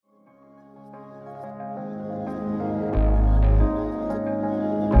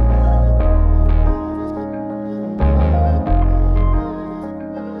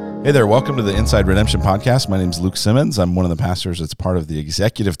Hey there, welcome to the Inside Redemption Podcast. My name is Luke Simmons. I'm one of the pastors that's part of the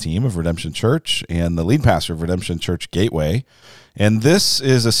executive team of Redemption Church and the lead pastor of Redemption Church Gateway. And this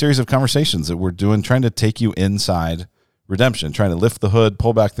is a series of conversations that we're doing, trying to take you inside redemption, trying to lift the hood,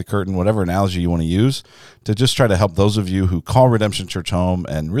 pull back the curtain, whatever analogy you want to use, to just try to help those of you who call Redemption Church home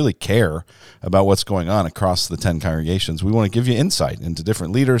and really care about what's going on across the 10 congregations. We want to give you insight into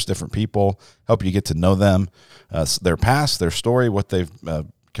different leaders, different people, help you get to know them, their past, their story, what they've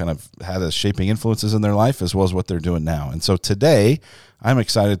kind of had as shaping influences in their life, as well as what they're doing now. And so today, I'm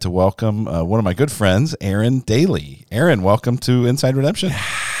excited to welcome one of my good friends, Aaron Daly. Aaron, welcome to Inside Redemption.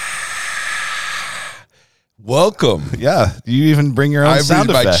 Welcome. Yeah, you even bring your own sound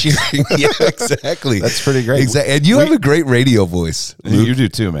effects. Cheering. Yeah, exactly. That's pretty great. Exactly. And you have a great radio voice, Luke. You do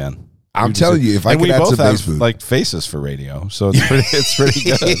too, man. I'm telling you, if I could add some bass food. Like faces for radio, so it's pretty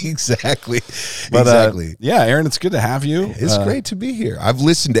good. Exactly. But, exactly. Yeah, Aaron, it's good to have you. It's great to be here. I've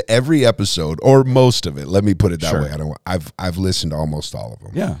listened to every episode, or most of it. Let me put it that way. I've listened to almost all of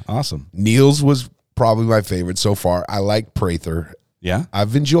them. Yeah, awesome. Neil's was probably my favorite so far. I like Prather. Yeah,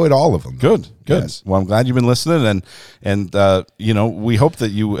 I've enjoyed all of them. Good. Yes. Well, I'm glad you've been listening, and we hope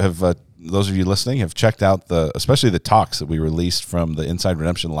that you have. Those of you listening have checked out especially the talks that we released from the Inside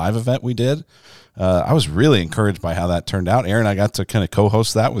Redemption live event we did. I was really encouraged by how that turned out. Aaron, I got to kind of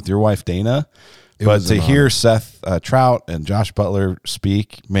co-host that with your wife, Dana. But to hear Seth Trout and Josh Butler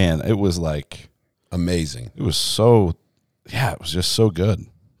speak, man, it was like amazing. It was it was just so good,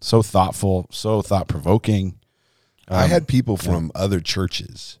 so thoughtful, so thought-provoking. I had people from other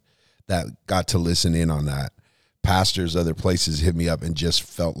churches that got to listen in on that. Pastors, other places hit me up and just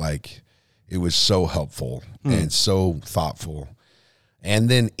felt like it was so helpful and so thoughtful. And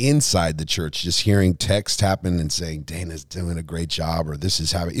then inside the church, just hearing text happen and saying, Dana's doing a great job, or this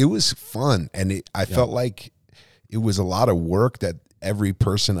is happening. It was fun. And I felt like it was a lot of work that every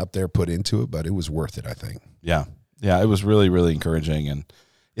person up there put into it, but it was worth it, I think. Yeah. Yeah, it was really, really encouraging. And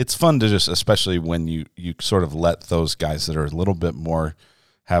it's fun to just, especially when you sort of let those guys that are a little bit more,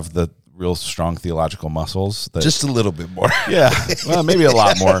 have the real strong theological muscles. Just a little bit more. Yeah. Well, maybe a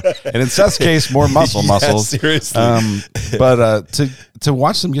lot more. And in Seth's case, more muscles. Seriously. But to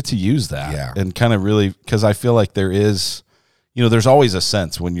watch them get to use that and kind of really, because I feel like there is, there's always a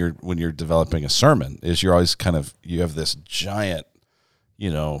sense when you're developing a sermon is you're always you have this giant,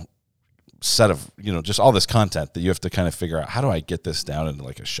 set of, just all this content that you have to kind of figure out, how do I get this down into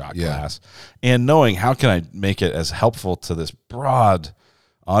like a shot glass, and knowing how can I make it as helpful to this broad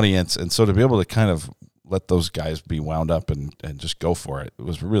audience. And so to be able to kind of let those guys be wound up and just go for it, it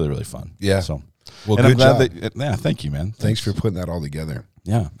was really, really fun. Yeah. So, well, and good I'm glad job. Thank you, man. Thanks for putting that all together.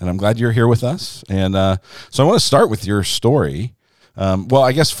 Yeah. And I'm glad you're here with us. And so I want to start with your story. Well,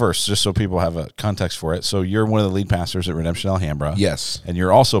 I guess first, just so people have a context for it. So you're one of the lead pastors at Redemption Alhambra. Yes. And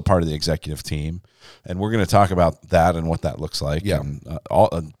you're also part of the executive team. And we're going to talk about that and what that looks like. Yeah. And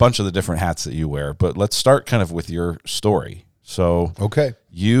a bunch of the different hats that you wear. But let's start kind of with your story. So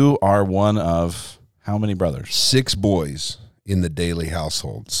you are one of how many brothers? 6 boys in the Daly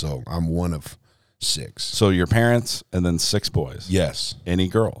household. So I'm one of 6. So your parents and then 6 boys. Yes. Any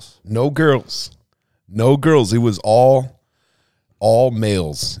girls? No girls. No girls. It was all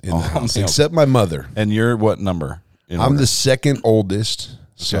males in the house, except my mother. And you're what number? I'm the second oldest.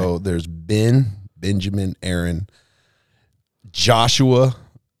 So there's Benjamin, Aaron, Joshua,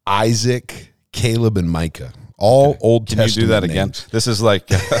 Isaac, Caleb, and Micah. All Old Testament. Can you do that names. Again? This is like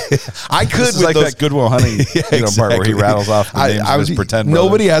I could. This is like that Good Will Hunting part where he rattles off the names of his pretend brothers.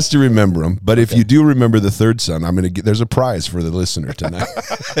 Nobody has to remember them, but if you do remember the third son, there's a prize for the listener tonight.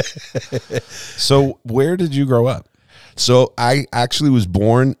 So where did you grow up? So I actually was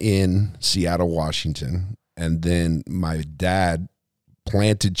born in Seattle, Washington, and then my dad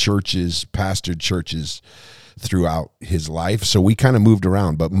planted churches, pastored churches throughout his life. So we kind of moved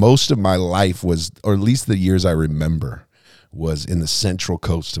around, but most of my life was, or at least the years I remember, was in the central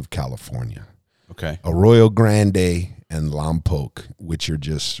coast of California. Okay. Arroyo Grande and Lompoc, which are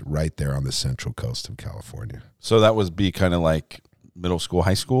just right there on the central coast of California. So that would be kind of like middle school,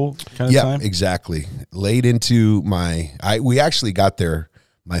 high school kind of time? Yeah, exactly. Late into we actually got there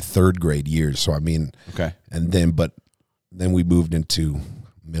my 3rd grade years. So, and then we moved into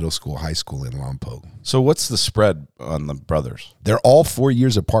middle school, high school in Lompoc. So what's the spread on the brothers? They're all 4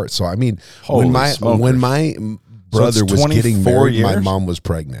 years apart. So, Holy when my brother was getting married, years? my mom was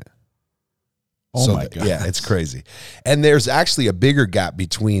pregnant. Oh my God. Yeah, it's crazy. And there's actually a bigger gap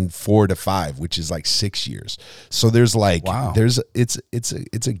between 4 to 5, which is like 6 years. So there's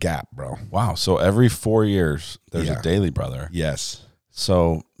it's a gap, bro. Wow. So every 4 years there's a Daly brother. Yes.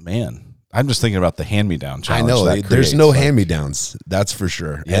 So, man, I'm just thinking about the hand-me-down I challenge. know that there's creates, no like- hand-me-downs, that's for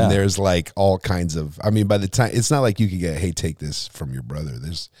sure. Yeah. And there's like all kinds of, I mean, by the time, it's not like you could get, hey, take this from your brother.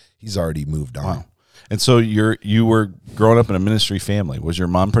 He's already moved on. Wow. And so you were growing up in a ministry family. Was your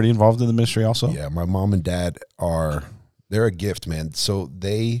mom pretty involved in the ministry also? Yeah, my mom and dad they're a gift, man. So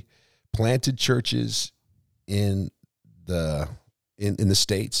they planted churches in the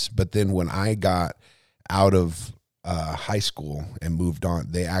States, but then when I got out of high school and moved on,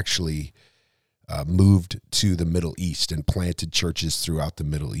 they actually moved to the Middle East and planted churches throughout the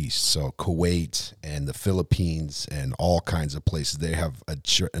Middle East. So Kuwait and the Philippines and all kinds of places. They have a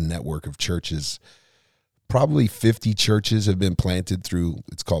network of churches. Probably 50 churches have been planted through,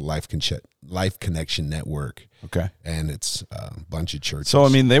 it's called Life Connection Network. Okay. And it's a bunch of churches. So, I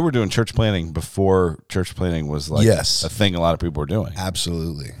mean, they were doing church planting before church planting was like Yes. a thing a lot of people were doing.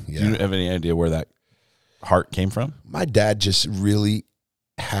 Absolutely. Yeah. Do you have any idea where that heart came from? My dad just really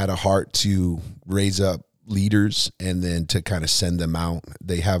had a heart to raise up leaders and then to kind of send them out.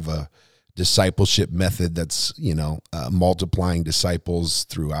 They have a discipleship method that's, multiplying disciples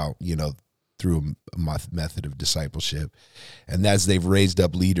throughout, through a method of discipleship. And as they've raised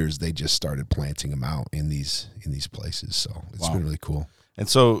up leaders, they just started planting them out in these places. So it's been really cool. And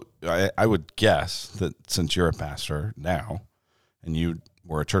so I would guess that since you're a pastor now and you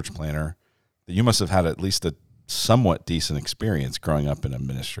were a church planter, that you must have had at least a somewhat decent experience growing up in a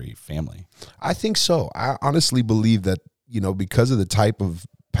ministry family. I think so. I honestly believe that, because of the type of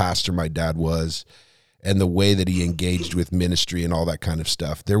pastor my dad was and the way that he engaged with ministry and all that kind of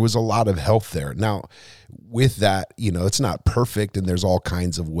stuff, there was a lot of help there. Now, with that, it's not perfect, and there's all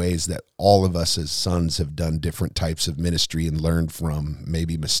kinds of ways that all of us as sons have done different types of ministry and learned from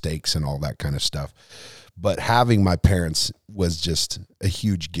maybe mistakes and all that kind of stuff. But having my parents was just a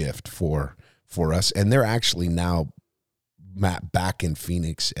huge gift for us, and they're actually now back in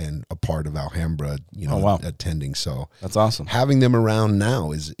Phoenix and a part of Alhambra, attending. So that's awesome. Having them around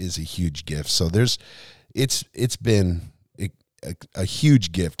now is a huge gift. So it's been a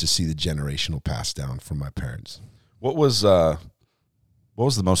huge gift to see the generational pass down from my parents. What was the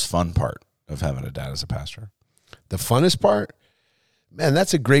most fun part of having a dad as a pastor? The funnest part? Man,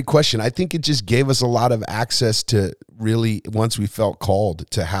 that's a great question. I think it just gave us a lot of access to really, once we felt called,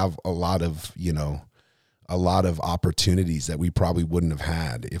 to have a lot of opportunities that we probably wouldn't have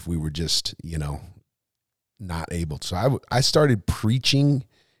had if we were just, not able to. So I started preaching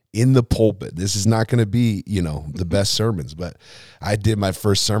in the pulpit. This is not going to be, the best sermons, but I did my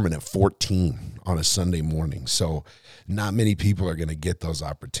first sermon at 14 on a Sunday morning. So not many people are going to get those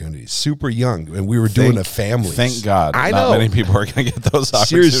opportunities. Super young, and we were doing a family. Thank God, I not know. many people are going to get those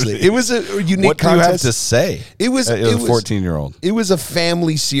opportunities. Seriously, it was a unique what contest. do you have to say? It was a 14-year-old. It was a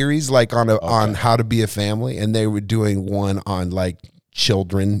family series, like on how to be a family, and they were doing one on like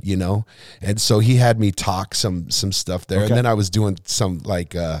children, and so he had me talk some stuff there, and then I was doing some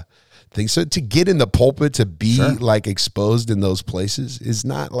like things. So to get in the pulpit, to be like exposed in those places is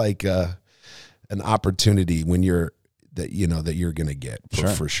not like an opportunity when you're that you're going to get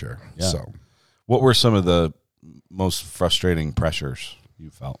for sure. Yeah. So what were some of the most frustrating pressures you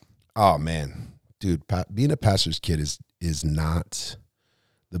felt? Oh man, dude, being a pastor's kid is not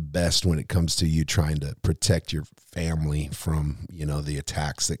the best when it comes to you trying to protect your family from, the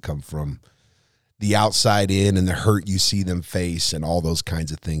attacks that come from the outside in and the hurt you see them face and all those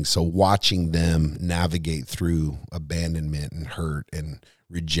kinds of things. So watching them navigate through abandonment and hurt and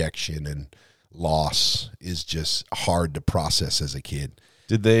rejection and loss is just hard to process as a kid.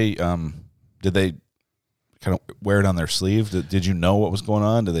 Did they kind of wear it on their sleeve? Did you know what was going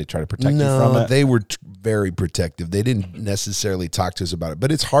on? Did they try to protect you from it? They were very protective. They didn't necessarily talk to us about it,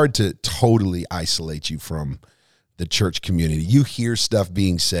 but it's hard to totally isolate you from the church community. You hear stuff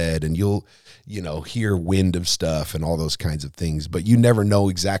being said and you'll, hear wind of stuff and all those kinds of things, but you never know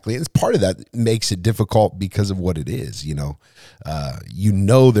exactly. And part of that makes it difficult because of what it is,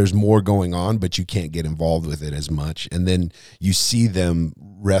 there's more going on, but you can't get involved with it as much. And then you see them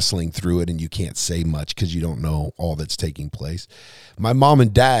wrestling through it and you can't say much because you don't know all that's taking place. My mom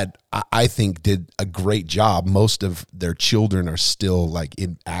and dad, I think, did a great job. Most of their children are still like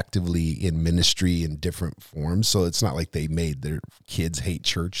actively in ministry in different forms. So it's not like they made their kids hate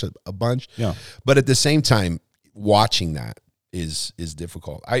church a bunch. Yeah. But at the same time, watching that is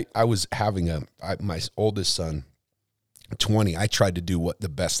difficult. I was having my oldest son, 20, I tried to do the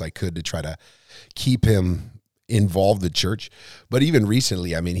best I could to try to keep him involved in church. But even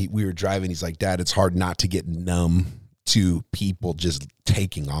recently, we were driving, he's like, Dad, it's hard not to get numb to people just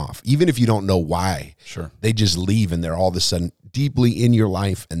taking off. Even if you don't know why. Sure. They just leave and they're all of a sudden deeply in your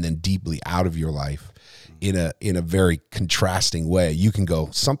life and then deeply out of your life. in a very contrasting way. You can go,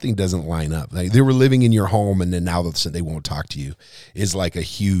 something doesn't line up. Like they were living in your home and then now they won't talk to you is like a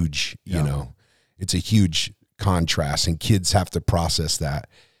huge, it's a huge contrast, and kids have to process that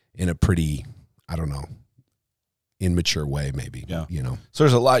in a pretty, I don't know, immature way maybe. So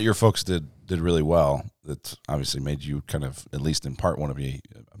there's a lot your folks did really well that obviously made you kind of, at least in part, want to be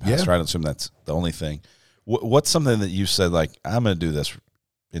a pastor. I don't assume that's the only thing. What's something that you said, like, I'm going to do this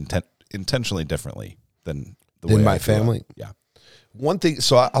intentionally differently than my family? Yeah. One thing,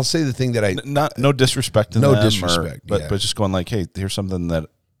 so I'll say the thing that no disrespect to them. No disrespect. But just going like, hey, here's something that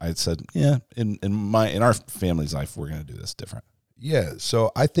I said, in our family's life, we're going to do this different. Yeah.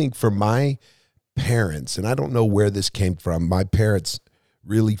 So I think for my parents, and I don't know where this came from, my parents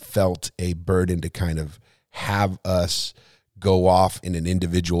really felt a burden to kind of have us go off in an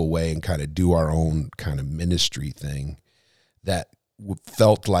individual way and kind of do our own kind of ministry thing that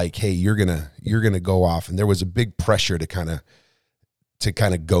felt like, hey, you're gonna go off, and there was a big pressure to kind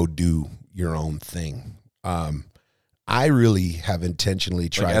of go do your own thing. I really have intentionally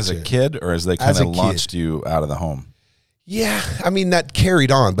tried, like as a kid, or as they kind of launched you out of the home. Yeah, I mean, that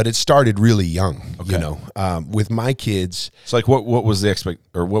carried on, but it started really young, with my kids. So like what was the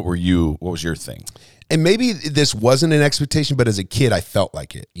what was your thing? And maybe this wasn't an expectation, but as a kid, I felt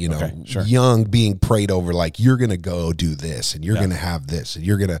like it, young, being prayed over, like, you're going to go do this, and you're going to have this, and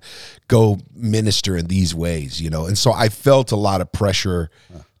you're going to go minister in these ways, And so I felt a lot of pressure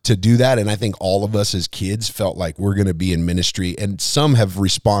to do that. And I think all of us as kids felt like we're going to be in ministry, and some have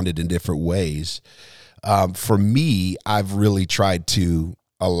responded in different ways. For me, I've really tried to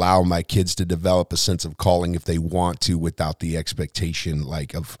allow my kids to develop a sense of calling if they want to, without the expectation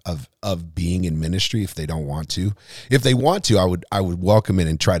like of being in ministry if they don't want to. If they want to, I would welcome it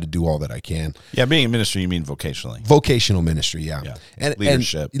and try to do all that I can. Yeah, being in ministry, you mean vocationally? Vocational ministry, yeah. And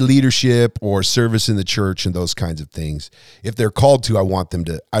leadership or service in the church and those kinds of things. If they're called to,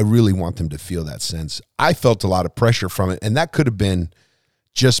 I really want them to feel that sense. I felt a lot of pressure from it, and that could have been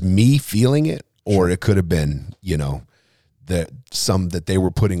just me feeling it, or it could have been, some that they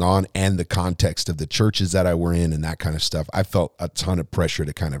were putting on, and the context of the churches that I were in and that kind of stuff. I felt a ton of pressure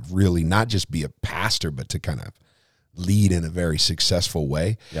to kind of really not just be a pastor, but to kind of lead in a very successful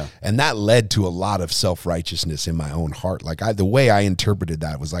way. Yeah. And that led to a lot of self-righteousness in my own heart. Like the way I interpreted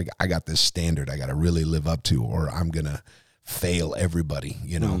that was like, I got this standard I got to really live up to, or I'm going to fail everybody,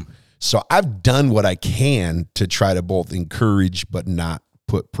 So I've done what I can to try to both encourage, but not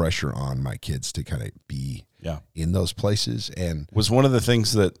put pressure on my kids to kind of be in those places. And was one of the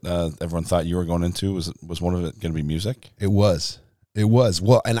things that everyone thought you were going into, was one of it going to be music? It was.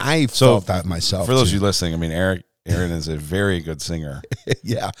 Well, and I felt that myself. For those of you listening, I mean, Aaron is a very good singer.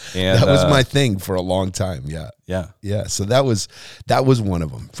 Yeah. And that was my thing for a long time. Yeah. Yeah. Yeah. So that was one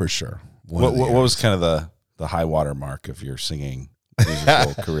of them for sure. What was kind of the high water mark of your singing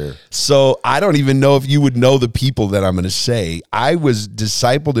musical career? So I don't even know if you would know the people that I'm going to say. I was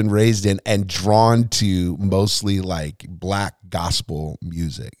discipled and raised in and drawn to mostly like black gospel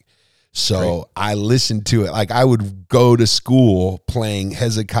music. So Great. I listened to it. Like I would go to school playing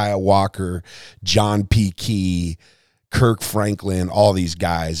Hezekiah Walker, John P. Key, Kirk Franklin, all these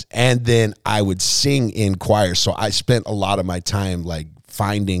guys. And then I would sing in choir. So I spent a lot of my time like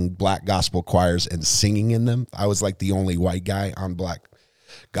finding black gospel choirs and singing in them. I was like the only white guy on black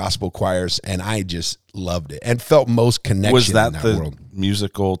gospel choirs, and I just loved it and felt most connection. Was that in that the world.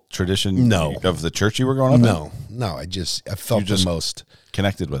 Musical tradition No. of the church you were growing up in? No. I felt the most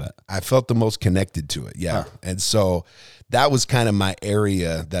connected with it. I felt the most connected to it. Yeah. Huh. And so that was kind of my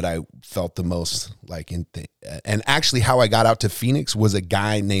area that I felt the most like in. And actually how I got out to Phoenix was a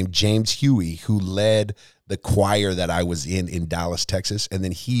guy named James Huey who led the choir that I was in Dallas, Texas. And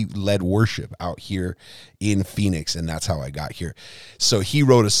then he led worship out here in Phoenix. And that's how I got here. So he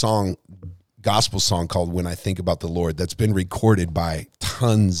wrote a gospel song called When I Think About the Lord that's been recorded by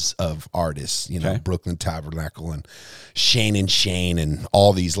tons of artists, Okay. Brooklyn Tabernacle and Shane and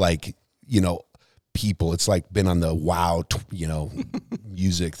all these like, people. It's like been on the WOW,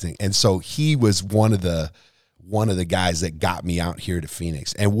 music thing. And so he was one of the guys that got me out here to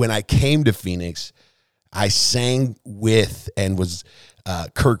Phoenix. And when I came to Phoenix, I sang with and was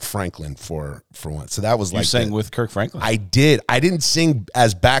Kirk Franklin for once. So that was like you sang with Kirk Franklin. I did. I didn't sing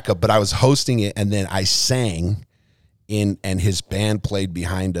as backup, but I was hosting it, and then I sang in, and his band played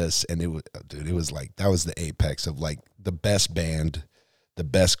behind us, and it was like that was the apex of like the best band, the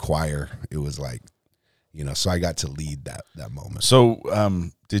best choir. It was like, so I got to lead that moment. So,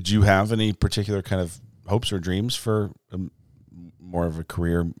 did you have any particular kind of hopes or dreams for more of a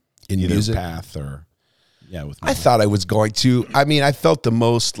career in music path or? Yeah, with I thought I was going to. I mean, I felt the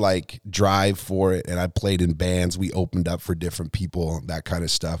most like drive for it, and I played in bands. We opened up for different people, that kind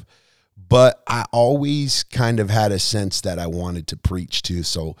of stuff. But I always kind of had a sense that I wanted to preach too.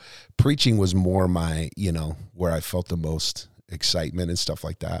 So preaching was more my, where I felt the most excitement and stuff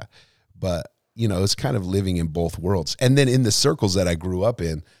like that. But, it's kind of living in both worlds. And then in the circles that I grew up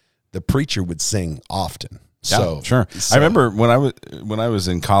in, the preacher would sing often. Yeah, So sure. I remember when I was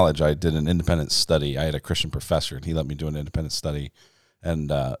in college, I did an independent study. I had a Christian professor, and he let me do an independent study, and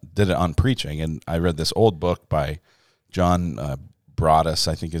did it on preaching. And I read this old book by John Broadus,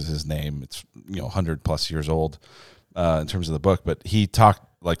 I think is his name. It's 100 plus years old in terms of the book, but he talked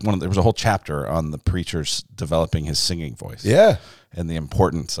there was a whole chapter on the preacher's developing his singing voice. Yeah. And the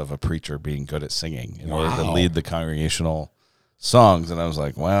importance of a preacher being good at singing in order to lead the congregational songs. And I was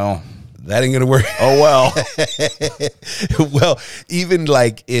like, well, that ain't gonna work. Oh well. Well, even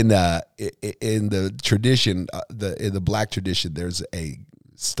like in the tradition, in the Black tradition, there's a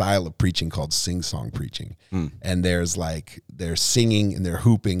style of preaching called sing-song preaching, and there's singing and they're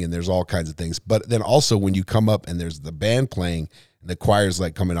hooping and there's all kinds of things. But then also when you come up and there's the band playing and the choir's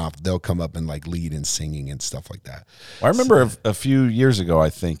like coming off, they'll come up and like lead in singing and stuff like that. Well, I remember a few years ago, I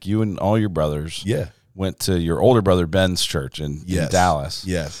think you and all your brothers, went to your older brother Ben's church in Dallas.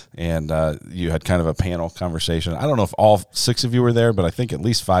 Yes. And you had kind of a panel conversation. I don't know if all 6 of you were there, but I think at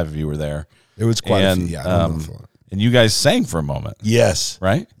least 5 of you were there. There was quite a few. Yeah, I don't know. And you guys sang for a moment. Yes.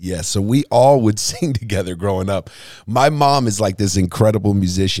 Right? Yes. So we all would sing together growing up. My mom is like this incredible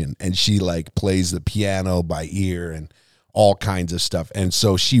musician, and she like plays the piano by ear and all kinds of stuff. And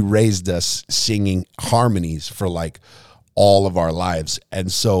so she raised us singing harmonies for like all of our lives. And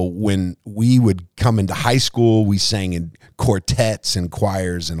so when we would come into high school, we sang in quartets and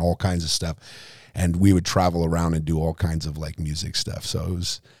choirs and all kinds of stuff. And we would travel around and do all kinds of like music stuff. So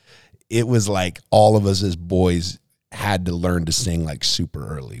it was like all of us as boys had to learn to sing like super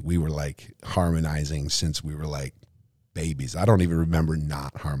early. We were like harmonizing since we were like babies. I don't even remember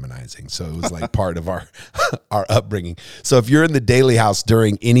not harmonizing. So it was like part of our upbringing. So if you're in the Daly House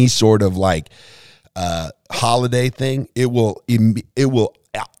during any sort of like holiday thing, it will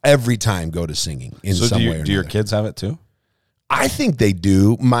every time go to singing in some way or another. Do your kids have it too? I think they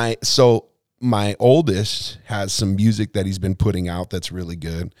do. My oldest has some music that he's been putting out that's really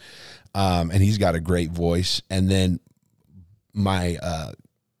good. And he's got a great voice. And then my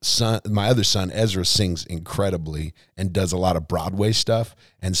other son, Ezra, sings incredibly and does a lot of Broadway stuff,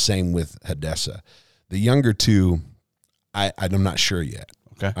 and same with Hadessa. The younger two, I'm not sure yet.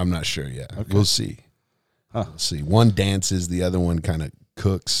 Okay. I'm not sure yet. Okay. We'll see. Huh. We'll see. One dances, the other one kind of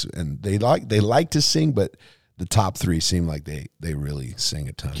cooks, and they like to sing, but the top 3 seem like they really sing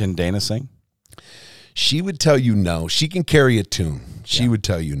a ton. Can Dana sing? She would tell you no. She can carry a tune. She would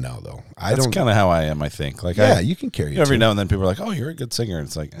tell you no, though. That's kind of how I am, I think. Like, you can carry a tune. Every now and then people are like, oh, you're a good singer. And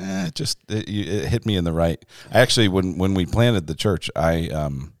it's like, it hit me in the right. I actually, when we planted the church,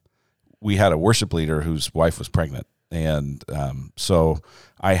 we had a worship leader whose wife was pregnant. And so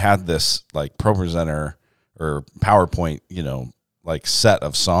I had this like ProPresenter or PowerPoint, like set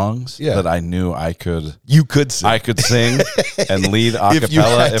of songs that I knew I could. You could sing. I could sing and lead a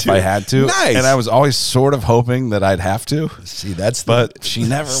cappella if I had to. Nice. And I was always sort of hoping that I'd have to. See, but she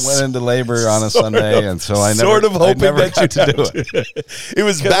never went into labor on a Sunday, and so I never sort of hoping never that got you to do it. It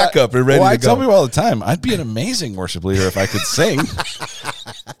was backup and ready to go. I tell people all the time, I'd be an amazing worship leader if I could sing.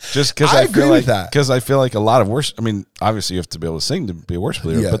 Just because I agree with that. Because I feel like a lot of worship. I mean, obviously you have to be able to sing to be a worship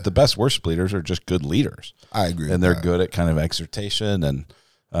leader, Yeah. but the best worship leaders are just good leaders. I agree, and they're good at kind of exhortation and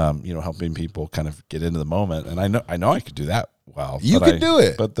helping people kind of get into the moment. And I know I could do that well. You could do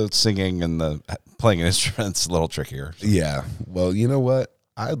it, but the singing and the playing an instrument's a little trickier. Yeah. Well, you know what?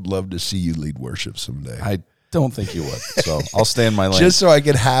 I'd love to see you lead worship someday. I don't think you would. So I'll stay in my lane. Just so I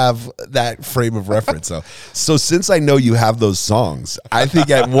could have that frame of reference. So since I know you have those songs, I think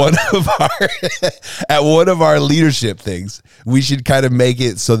at one of our leadership things, we should kind of make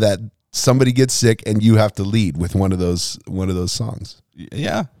it so that somebody gets sick and you have to lead with one of those songs.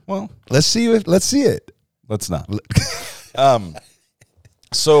 Yeah. Well, let's see it. Let's not.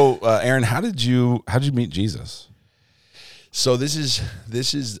 So Aaron, how did you meet Jesus? So this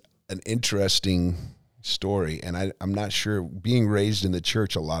is an interesting story, and I'm not sure. Being raised in the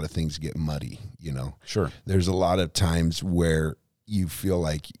church, a lot of things get muddy, Sure. There's a lot of times where you feel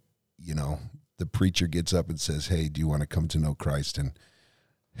like, the preacher gets up and says, hey, do you want to come to know Christ and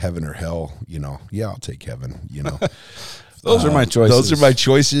heaven or hell? Yeah, I'll take heaven, Those are my choices. Those are my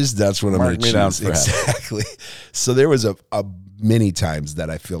choices. That's what I'm going to choose. Down for exactly. So there was a many times that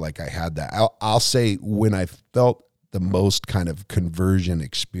I feel like I had that. I'll say when I felt the most kind of conversion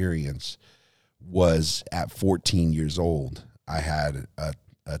experience was at 14 years old. I had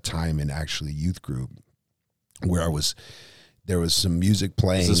a time in actually youth group where there was some music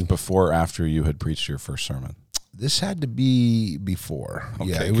playing. Is this before or after you had preached your first sermon? This had to be before.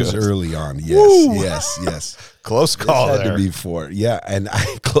 Okay, yeah, it was good. early on. Woo! Yes. Close call This had there. to be before. Yeah, and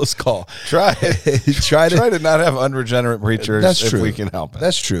close call. Try Try to not have unregenerate preachers That's if true. we can help it.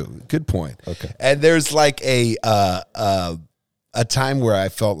 That's true. Good point. Okay. And there's like a time where I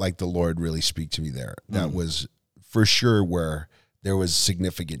felt like the Lord really speak to me there. That was for sure where there was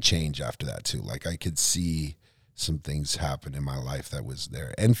significant change after that too. Like I could see some things happen in my life that was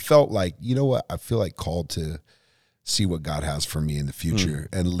there and felt like, you know what, I feel like called to see what God has for me in the future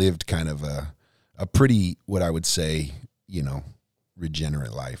and lived kind of a pretty, what I would say,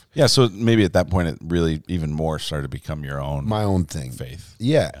 regenerate life. Yeah, so maybe at that point it really even more started to become your own My own thing. faith.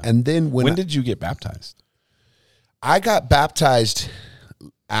 Yeah. And then When did you get baptized? I got baptized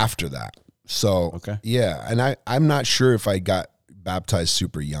after that. So, Okay. yeah. And I'm not sure if I got baptized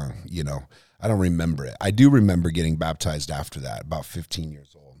super young, I don't remember it. I do remember getting baptized after that, about 15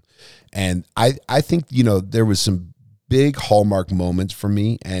 years old. And I think, there was some big hallmark moments for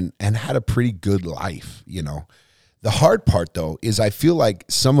me and had a pretty good life, The hard part, though, is I feel like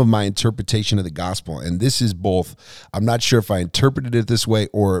some of my interpretation of the gospel, and this is both, I'm not sure if I interpreted it this way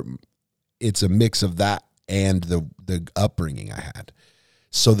or it's a mix of that and the upbringing I had.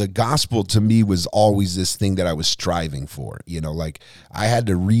 So the gospel to me was always this thing that I was striving for, like I had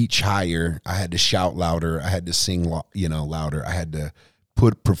to reach higher. I had to shout louder. I had to sing, louder. I had to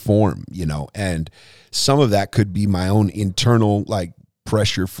perform, and some of that could be my own internal like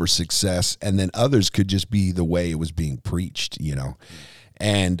pressure for success. And then others could just be the way it was being preached,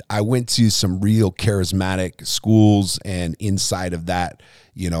 And I went to some real charismatic schools, and inside of that,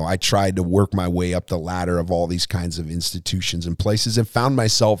 I tried to work my way up the ladder of all these kinds of institutions and places and found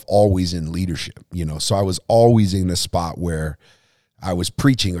myself always in leadership, So I was always in a spot where I was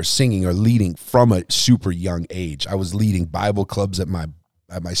preaching or singing or leading from a super young age. I was leading Bible clubs at my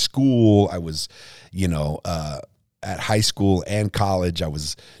school. I was, at high school and college. I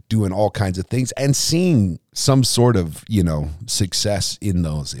was doing all kinds of things and seeing some sort of, success in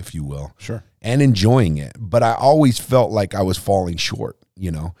those, if you will. Sure. And enjoying it. But I always felt like I was falling short,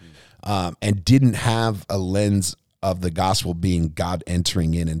 and didn't have a lens of the gospel being God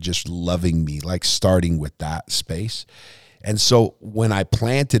entering in and just loving me, like starting with that space. And so when I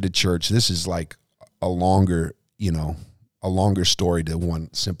planted a church, this is like a longer story to one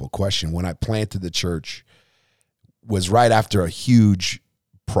simple question. When I planted the church was right after a huge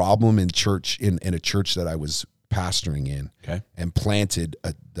problem in church, in a church that I was pastoring in, Okay. and planted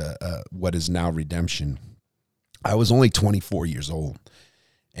what is now Redemption. I was only 24 years old.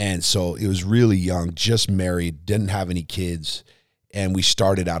 And so it was really young, just married, didn't have any kids. And we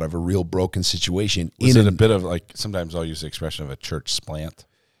started out of a real broken situation. Was it a bit of like, sometimes I'll use the expression of a church splant?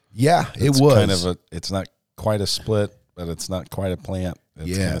 Yeah, It's it was. kind of it's not quite a split, but it's not quite a plant. It's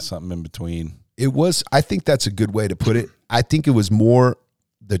Yeah. kind of something in between. It was, I think that's a good way to put it. I think it was more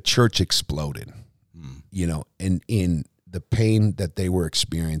the church exploded, and in the pain that they were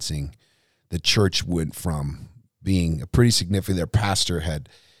experiencing, the church went from being a pretty significant, their pastor had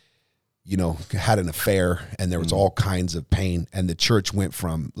an affair and there was all kinds of pain, and the church went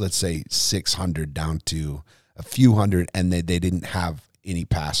from, let's say, 600 down to a few hundred, and they didn't have any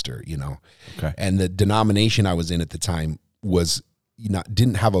pastor, Okay. And the denomination I was in at the time was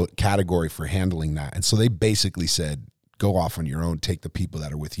didn't have a category for handling that. And so they basically said, go off on your own, take the people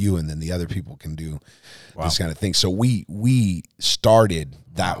that are with you, and then the other people can do this kind of thing. So we started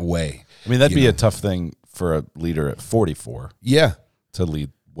that way. I mean, that'd be a tough thing for a leader at 44 Yeah. to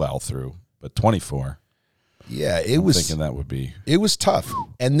lead well through, but 24, Yeah, I'm thinking that would be. it was tough.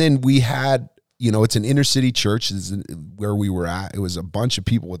 And then we had, it's an inner city church is where we were at. It was a bunch of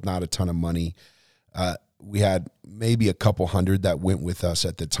people with not a ton of money. We had maybe a couple hundred that went with us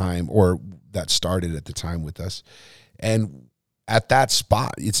at the time, or that started at the time with us. And at that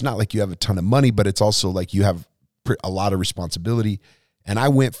spot, it's not like you have a ton of money, but it's also like you have a lot of responsibility. And I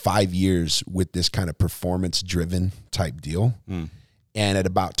went 5 years with this kind of performance-driven type deal. And at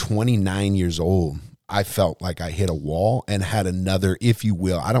about 29 years old, I felt like I hit a wall and had another, if you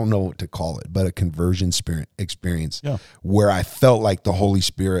will, I don't know what to call it, but a conversion experience where I felt like the Holy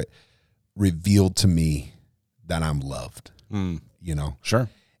Spirit revealed to me that I'm loved, Sure.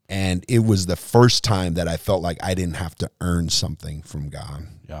 And it was the first time that I felt like I didn't have to earn something from God.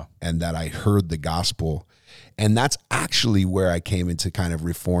 Yeah. And that I heard the gospel. And that's actually where I came into kind of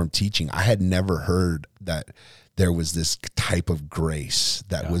Reformed teaching. I had never heard that there was this type of grace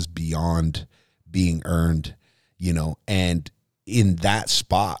that was beyond being earned, and in that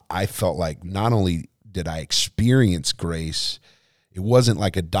spot, I felt like not only did I experience grace, it wasn't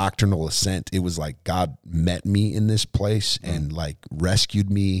like a doctrinal ascent. It was like God met me in this place and like rescued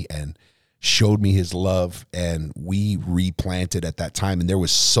me and showed me his love, and we replanted at that time. And there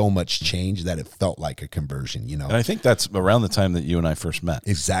was so much change that it felt like a conversion, you know? And I think that's around the time that you and I first met.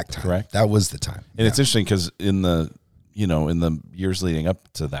 Exact time. Correct. That was the time. And it's interesting because in the years leading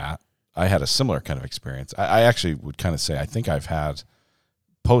up to that, I had a similar kind of experience. I actually would kind of say, I think I've had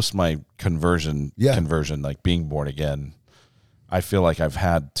post my conversion, like being born again, I feel like I've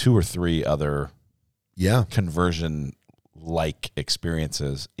had 2 or 3 other conversion-like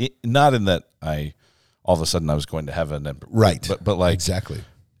experiences. Not in that all of a sudden I was going to heaven, but like exactly,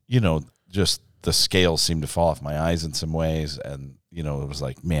 just the scales seemed to fall off my eyes in some ways, and it was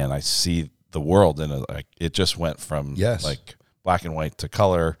like, man, I see the world in it just went from like black and white to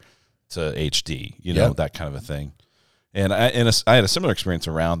color to HD, that kind of a thing. And I had a similar experience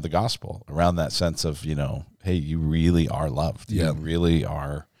around the gospel, around that sense of, hey, you really are loved. You really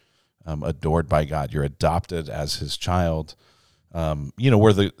are adored by God. You're adopted as his child.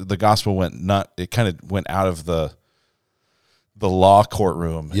 Where the gospel it kind of went out of the law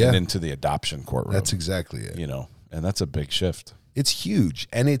courtroom and into the adoption courtroom. That's exactly it. And that's a big shift. It's huge.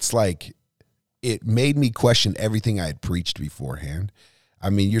 And it's like, it made me question everything I had preached beforehand. I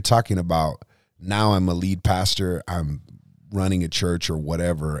mean, you're talking about, now I'm a lead pastor, I'm running a church or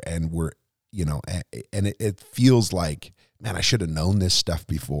whatever, and we're, and it feels like, man, I should have known this stuff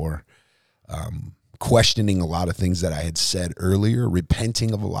before. Questioning a lot of things that I had said earlier,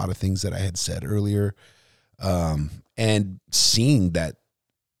 repenting of a lot of things that I had said earlier, and seeing that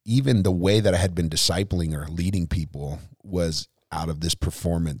even the way that I had been discipling or leading people was out of this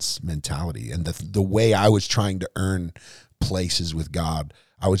performance mentality. And the way I was trying to earn places with God,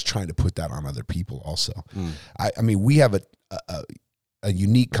 I was trying to put that on other people also. I mean, we have a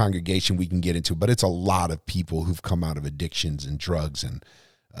unique congregation we can get into, but it's a lot of people who've come out of addictions and drugs and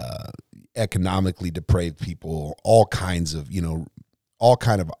economically depraved people, all kinds of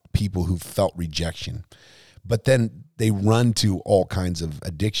people who felt rejection. But then they run to all kinds of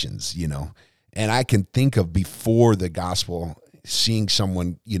addictions, And I can think of, before the gospel, seeing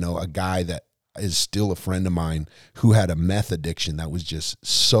someone, a guy that is still a friend of mine who had a meth addiction that was just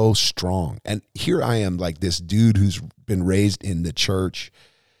so strong. And here I am, like this dude who's been raised in the church,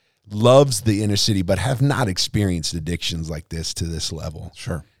 loves the inner city, but have not experienced addictions like this to this level.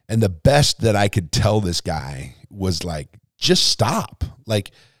 Sure. And the best that I could tell this guy was like, just stop.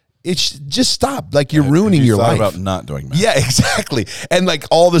 Like, it's just stop. Like, you're ruining your life. About not doing that. Yeah, exactly. And like,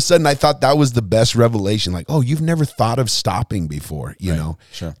 all of a sudden I thought that was the best revelation. Like, oh, you've never thought of stopping before, you know?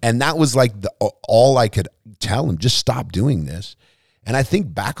 Sure. And that was like all I could tell him, just stop doing this. And I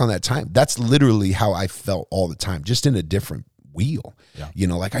think back on that time, that's literally how I felt all the time, just in a different wheel.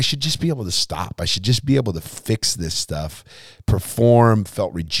 Yeah. Like, I should just be able to stop. I should just be able to fix this stuff, perform,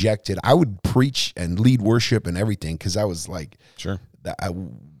 felt rejected. I would preach and lead worship and everything, because I was like,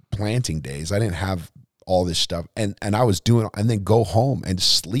 planting days, I didn't have all this stuff, and I was doing, and then go home and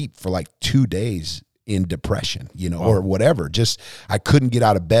sleep for like 2 days in depression, or whatever. Just, I couldn't get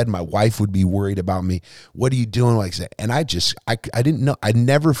out of bed. My wife would be worried about me. What are you doing? Like that. And I didn't know. I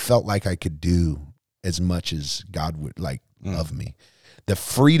never felt like I could do as much as God would like love me. The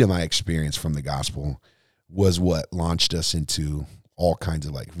freedom I experienced from the gospel was what launched us into all kinds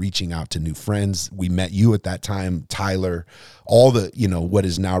of like reaching out to new friends. We met you at that time, Tyler. All the, what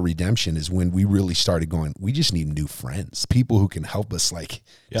is now Redemption is when we really started going, we just need new friends, people who can help us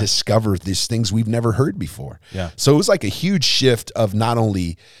discover these things we've never heard before. Yeah. So it was like a huge shift of not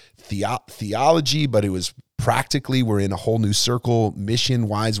only theology, but it was practically, we're in a whole new circle. Mission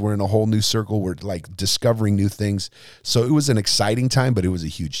wise, we're in a whole new circle. We're like discovering new things. So it was an exciting time, but it was a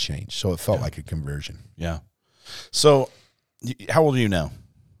huge change. So it felt like a conversion. Yeah. So how old are you now?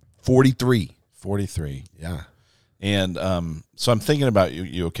 43. 43. Yeah. And so I'm thinking about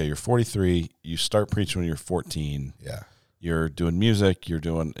you. Okay, you're 43. You start preaching when you're 14. Yeah. You're doing music. You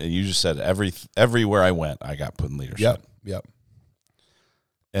just said everywhere I went, I got put in leadership. Yep.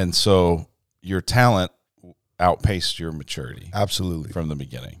 And so your talent outpaced your maturity. Absolutely. From the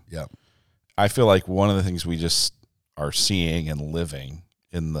beginning. Yep. I feel like one of the things we just are seeing and living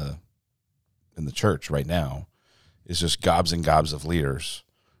in the church right now is just gobs and gobs of leaders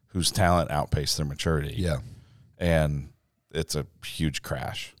whose talent outpaced their maturity. Yeah. And it's a huge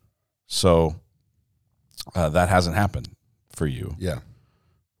crash. So that hasn't happened for you. Yeah.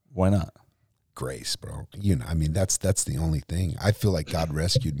 Why not? Grace, bro. That's the only thing. I feel like God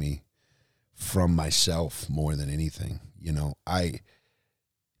rescued me from myself more than anything.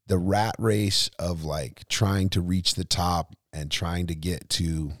 the rat race of like trying to reach the top and trying to get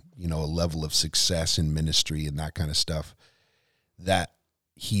to, you know, a level of success in ministry and that kind of stuff that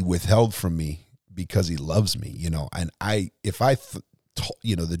he withheld from me because he loves me, you know. And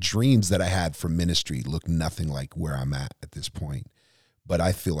you know, the dreams that I had for ministry look nothing like where I'm at this point, but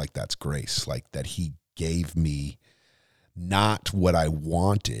I feel like that's grace, like that he gave me not what I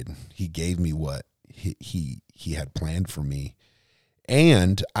wanted. He gave me what he had planned for me.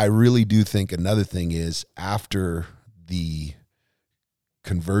 And I really do think another thing is after the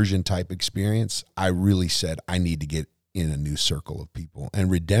conversion type experience, I really said I need to get in a new circle of people.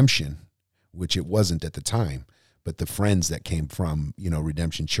 And redemption, which it wasn't at the time, but the friends that came from, you know,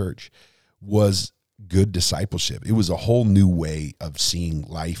 Redemption Church was good discipleship. It was a whole new way of seeing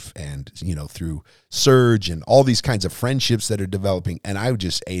life, and, you know, through Surge and all these kinds of friendships that are developing. And I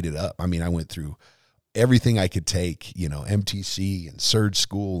just ate it up. I mean, I went through everything I could take, you know, MTC and Surge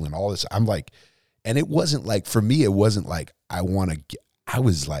School and all this. I'm like, and it wasn't like, for me, it wasn't like I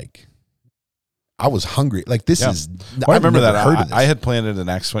was hungry. Like this is. Well, I remember that. I had planted an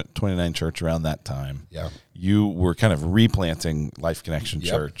Acts 29 church around that time. Yeah. You were kind of replanting Life Connection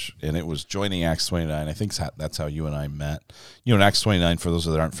Church, and it was joining Acts 29. I think that's how you and I met. You know, in Acts 29, for those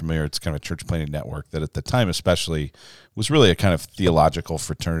that aren't familiar, it's kind of a church planting network that at the time especially was really a kind of theological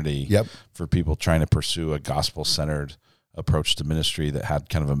fraternity for people trying to pursue a gospel-centered approach to ministry that had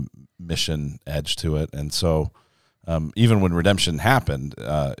kind of a mission edge to it. And so even when redemption happened,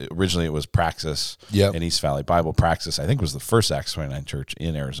 originally it was Praxis in East Valley Bible. Praxis, I think, was the first Acts 29 church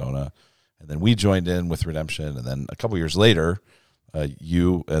in Arizona. And then we joined in with redemption. And then a couple years later,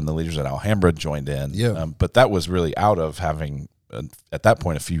 you and the leaders at Alhambra joined in. Yeah. But that was really out of having, at that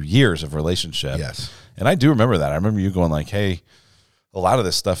point, a few years of relationship. Yes. And I do remember that. I remember you going like, hey, a lot of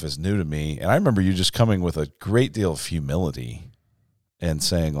this stuff is new to me. And I remember you just coming with a great deal of humility and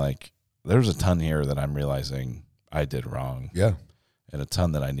saying, like, there's a ton here that I'm realizing I did wrong. Yeah. And a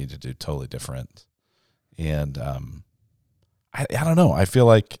ton that I need to do totally different. And I don't know. I feel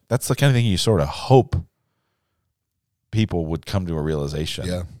like that's the kind of thing you sort of hope people would come to a realization.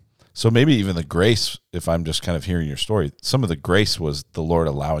 Yeah. So maybe even the grace, if I'm just kind of hearing your story, some of the grace was the Lord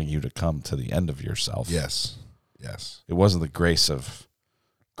allowing you to come to the end of yourself. Yes. Yes. It wasn't the grace of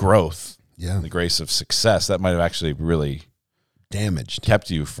growth. Yeah. The grace of success. That might have actually really damaged, kept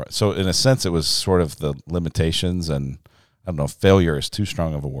you from. So in a sense, it was sort of the limitations, and I don't know if failure is too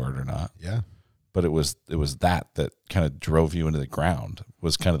strong of a word or not. Yeah. But it was that kind of drove you into the ground,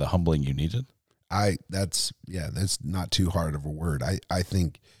 was kind of the humbling you needed. That's not too hard of a word. I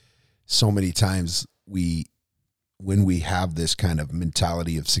think so many times when we have this kind of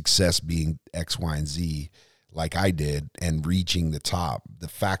mentality of success being X, Y, and Z, like I did, and reaching the top, the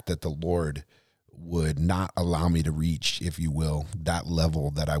fact that the Lord would not allow me to reach, if you will, that level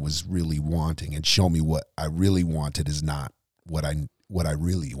that I was really wanting, and show me what I really wanted is not what I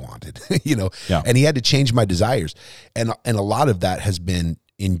really wanted, you know. Yeah. And he had to change my desires, and a lot of that has been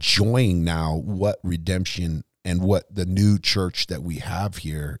enjoying now what redemption and what the new church that we have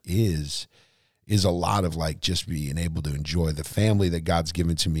here is a lot of like just being able to enjoy the family that God's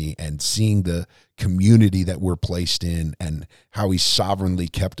given to me, and seeing the community that we're placed in, and how he's sovereignly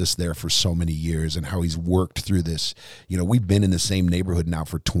kept us there for so many years, and how he's worked through this. You know, we've been in the same neighborhood now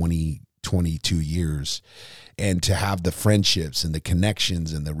for 22 years, and to have the friendships and the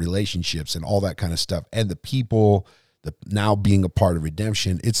connections and the relationships and all that kind of stuff, and the people, now being a part of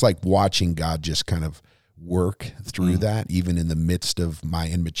redemption, it's like watching God just kind of work through that, even in the midst of my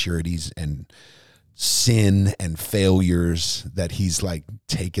immaturities and sin and failures, that he's like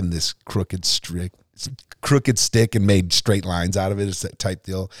taken this crooked stick and made straight lines out of it. It's that type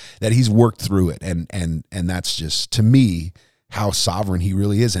deal that he's worked through it. And that's just, to me, how sovereign he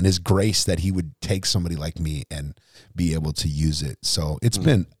really is, and his grace that he would take somebody like me and be able to use it. So it's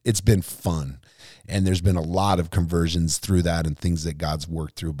been fun. And there's been a lot of conversions through that and things that God's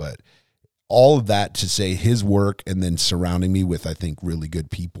worked through, but all of that to say his work, and then surrounding me with, I think, really good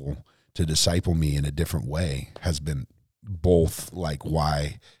people to disciple me in a different way, has been both like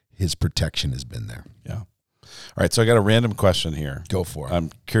why his protection has been there. Yeah. All right. So I got a random question here. Go for it. I'm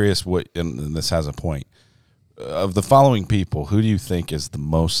curious and this has a point. Of the following people, who do you think is the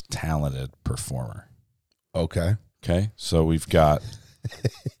most talented performer? Okay. So we've got.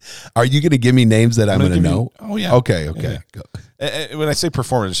 Are you going to give me names that I'm going to know? Oh, yeah. Okay. Yeah. Go. When I say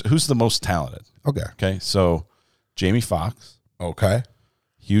performers, who's the most talented? Okay. So Jamie Foxx. Okay.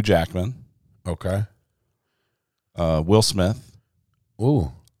 Hugh Jackman. Okay. Will Smith.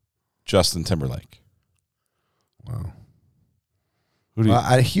 Ooh. Justin Timberlake. Wow. Who do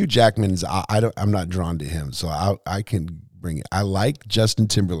you? Hugh Jackman's. I'm not drawn to him, so I can bring it. I like Justin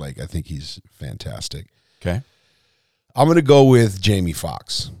Timberlake. I think he's fantastic. Okay. I'm going to go with Jamie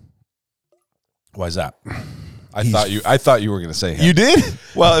Foxx. Why is that? I thought you were going to say him. You did?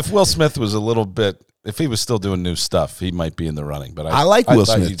 Well, if Will Smith was a little bit, if he was still doing new stuff, he might be in the running. But I like Will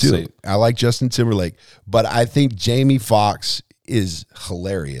Smith too. Say, I like Justin Timberlake, but I think Jamie Foxx is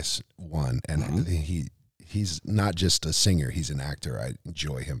hilarious. And he's not just a singer; he's an actor. I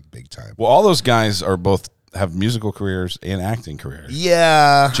enjoy him big time. well, all those guys are both have musical careers and acting careers.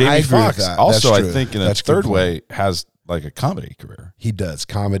 Yeah, I Jamie agree with Foxx that. also, That's I true. think, in That's a a good third point. way, has like a comedy career. He does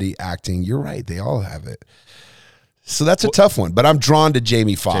comedy, acting. You're right; they all have it. So that's a tough one, but I'm drawn to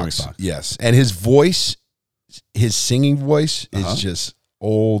Jamie Foxx. Foxx. Yes, and his voice, his singing voice, is just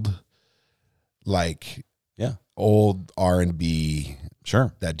old, like old R&B.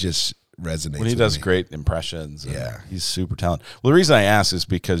 Sure. That just resonates. When he with does me. great impressions. Yeah. He's super talented. Well, the reason I ask is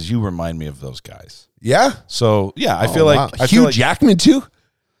because you remind me of those guys. Yeah. So, yeah, I feel Oh, like wow. I Hugh feel like, Jackman too.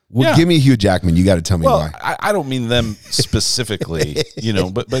 Well, Yeah. give me Hugh Jackman. You got to tell me well, why. I don't mean them specifically,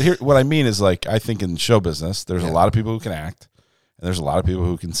 but here, what I mean is, like, I think in show business, there's a lot of people who can act, and there's a lot of people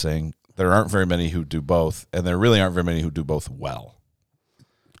who can sing. There aren't very many who do both, and there really aren't very many who do both well.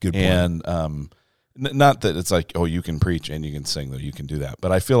 Good point. And not that it's like, oh, you can preach and you can sing, though you can do that.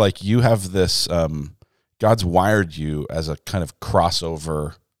 But I feel like you have this, God's wired you as a kind of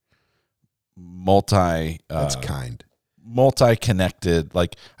crossover, That's kind. multi-connected.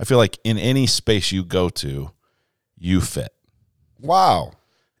 Like, I feel like in any space you go to, you fit. Wow.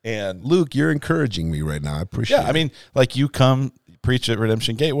 And Luke, you're encouraging me right now. I appreciate it. I mean, like, you come preach at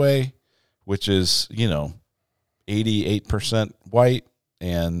Redemption Gateway, which is, 88% white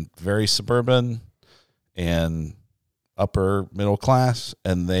and very suburban and upper middle class,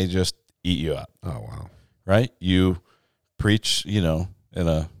 and they just eat you up. Oh, wow. Right? You preach, in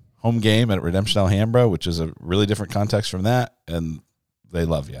a home game at Redemption Alhambra, which is a really different context from that, and they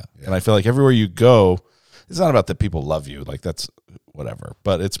love you. Yeah. And I feel like everywhere you go, it's not about that people love you, like that's whatever,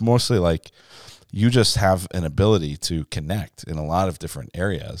 but it's mostly like you just have an ability to connect in a lot of different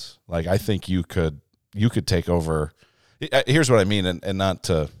areas. Like, I think you could take over. Here's what I mean, and not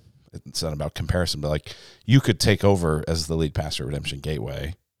to, it's not about comparison, but like, you could take over as the lead pastor at Redemption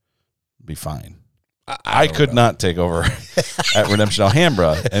Gateway, be fine. I could not take over at Redemption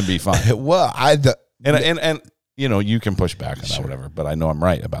Alhambra and be fine. Well, And you can push back on that, whatever, but I know I'm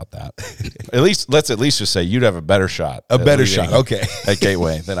right about that. Let's at least just say you'd have a better shot. Okay. At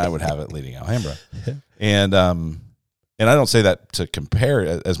Gateway than I would have at leading Alhambra. And I don't say that to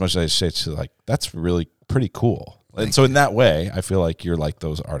compare as much as I say to, like, that's really pretty cool. And so in that way, I feel like you're like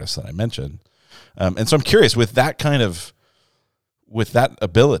those artists that I mentioned. And so I'm curious, with that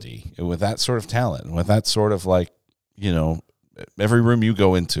ability, and with that sort of talent, and with that sort of, like, every room you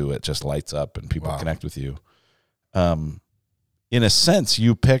go into, it just lights up and people connect with you. In a sense,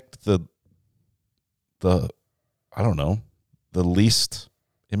 you picked the I don't know, the least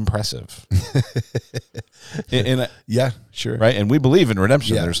impressive. Yeah, sure. Right. And we believe in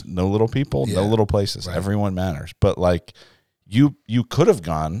redemption. Yeah. There's no little people, no little places. Right. Everyone matters. But, like, you could have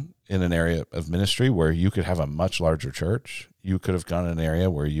gone in an area of ministry where you could have a much larger church. You could have gone in an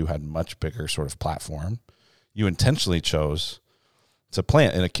area where you had much bigger sort of platform. You intentionally chose to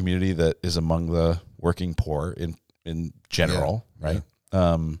plant in a community that is among the working poor in general, right?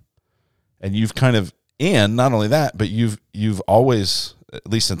 Yeah. And you've kind of, and not only that, but you've always, at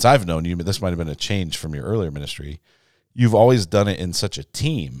least since I've known you, but this might have been a change from your earlier ministry, you've always done it in such a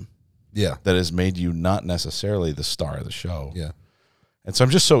team that has made you not necessarily the star of the show. Yeah. And so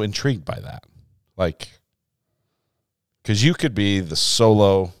I'm just so intrigued by that. Like, because you could be the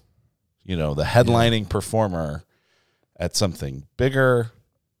solo, the headlining performer at something bigger,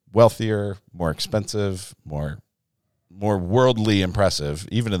 wealthier, more expensive, more worldly impressive,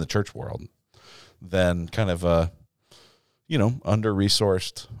 even in the church world, than kind of a,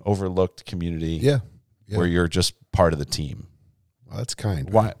 under-resourced, overlooked community where you're just part of the team. Well, that's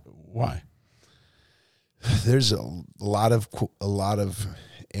kind. Why? There's a lot of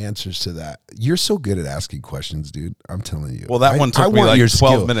answers to that. You're so good at asking questions, dude. I'm telling you. Well, that one took me like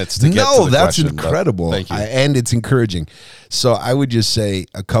 12 minutes to get to the that's question, incredible. Thank you. And it's encouraging. So I would just say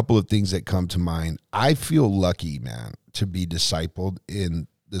a couple of things that come to mind. I feel lucky, man, to be discipled in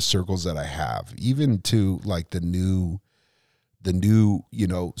the circles that I have, even to, like, the new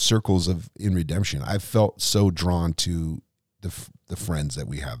circles in redemption. I felt so drawn to the friends that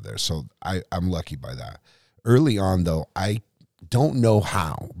we have there. So I'm lucky by that. Early on, though, I don't know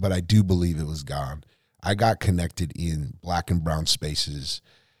how, but I do believe it was God. I got connected in black and brown spaces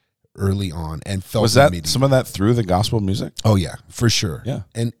early on and felt Was that some of that through the gospel music? Oh yeah, for sure. Yeah.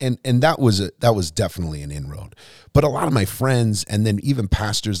 And that was definitely an inroad. But a lot of my friends and then even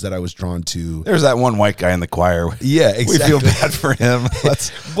pastors that I was drawn to. There's that one white guy in the choir. Yeah, exactly. We feel bad for him.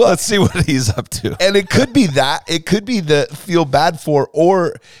 Let's see what he's up to. And it could be that. It could be the feel bad for,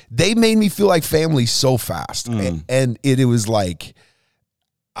 or they made me feel like family so fast. And it was like,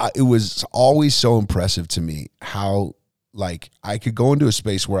 it was always so impressive to me how like I could go into a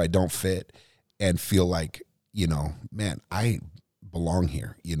space where I don't fit and feel like, man, I belong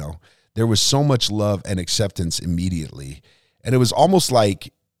here. There was so much love and acceptance immediately. And it was almost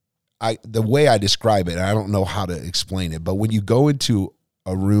like the way I describe it, I don't know how to explain it, but when you go into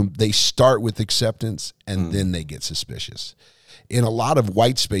a room, they start with acceptance and then they get suspicious. In a lot of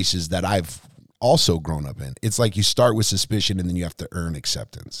white spaces that I've also grown up in, it's like you start with suspicion and then you have to earn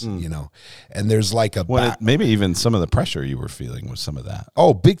acceptance, and there's like maybe even some of the pressure you were feeling was some of that.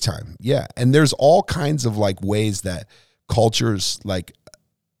 Oh, big time. Yeah. And there's all kinds of like ways that cultures like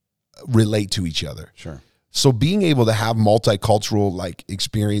relate to each other. Sure. So being able to have multicultural like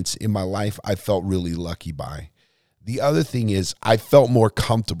experience in my life, I felt really lucky by. The other thing is I felt more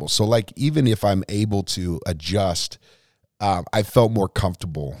comfortable. So like, even if I'm able to adjust, I felt more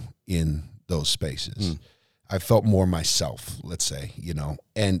comfortable in those spaces. I felt more myself, let's say,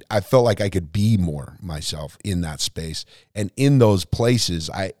 and I felt like I could be more myself in that space. And in those places,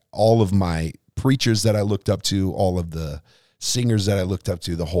 all of my preachers that I looked up to, all of the singers that I looked up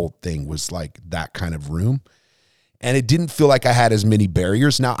to, the whole thing was like that kind of room. And it didn't feel like I had as many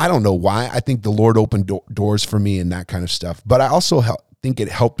barriers. Now, I don't know why. I think the Lord opened doors for me and that kind of stuff. But I also think it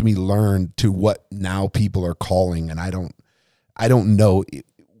helped me learn to what now people are calling. And I don't know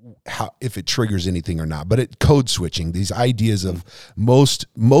if it triggers anything or not, but it code switching, these ideas of most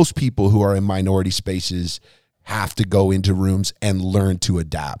people who are in minority spaces have to go into rooms and learn to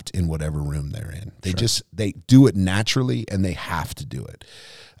adapt in whatever room they're in. They do it naturally and they have to do it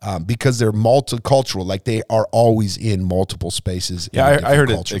because they're multicultural. Like they are always in multiple spaces. Yeah. I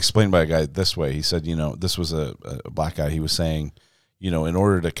heard it explained by a guy this way. He said, this was a black guy. He was saying, in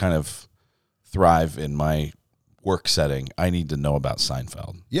order to kind of thrive in my work setting, I need to know about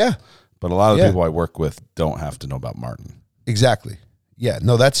Seinfeld. Yeah. But a lot of the people I work with don't have to know about Martin. Exactly. Yeah.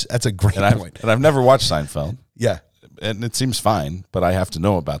 No, that's a great point. And I've never watched Seinfeld. Yeah. And it seems fine, but I have to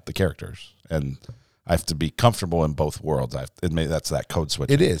know about the characters. And I have to be comfortable in both worlds. That's that code switch.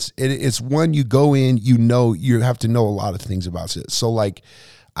 It is. It's when you go in, you have to know a lot of things about it. So like,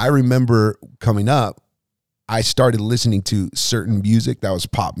 I remember coming up, I started listening to certain music that was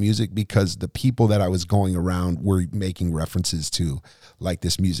pop music because the people that I was going around were making references to like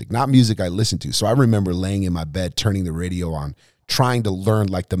this music, not music I listened to. So I remember laying in my bed, turning the radio on, trying to learn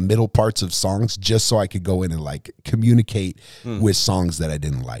like the middle parts of songs just so I could go in and like communicate with songs that I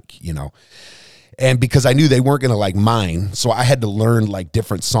didn't like, And because I knew they weren't going to like mine, so I had to learn like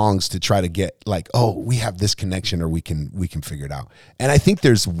different songs to try to get like, oh, we have this connection or we can figure it out. And I think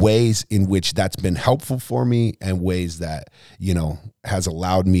there's ways in which that's been helpful for me and ways that, has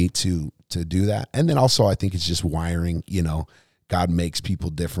allowed me to do that. And then also I think it's just wiring, God makes people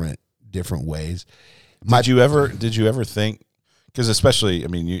different ways. Did you ever think, because especially, I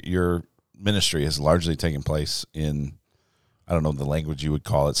mean, your ministry has largely taken place in, I don't know the language you would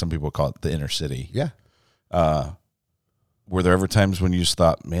call it. Some people call it the inner city. Yeah. Were there ever times when you just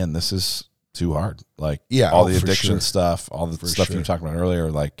thought, man, this is too hard? Like all the addiction stuff, all the stuff you were talking about earlier,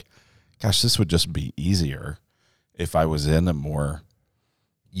 like, gosh, this would just be easier if I was in a more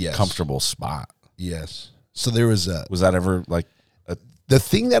comfortable spot. Yes. So there was that ever like the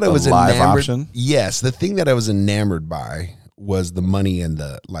thing that I was live enamored? Option? Yes. The thing that I was enamored by was the money and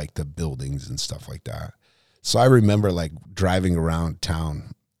the buildings and stuff like that. So I remember like driving around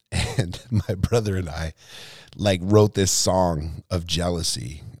town and my brother and I like wrote this song of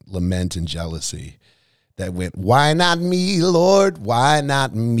jealousy, lament and jealousy that went, why not me, Lord? Why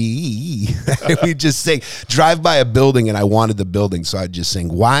not me? We just sing, drive by a building and I wanted the building. So I'd just sing,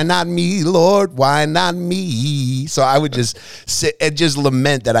 why not me, Lord? Why not me? So I would just sit and just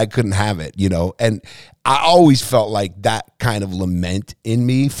lament that I couldn't have it, and I always felt like that kind of lament in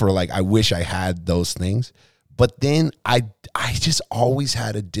me for like, I wish I had those things. But then I just always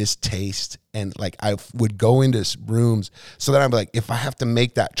had a distaste and like I would go into rooms. So then I'm like, if I have to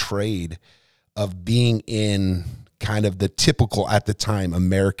make that trade of being in kind of the typical at the time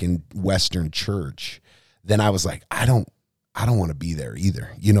American Western church, then I was like, I don't want to be there either.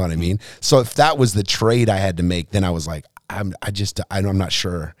 You know what I mean? So if that was the trade I had to make, then I was like, I'm not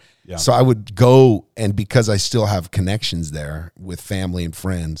sure. Yeah. So I would go, and because I still have connections there with family and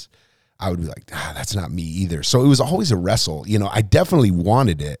friends, I would be like, that's not me either. So it was always a wrestle. You know, I definitely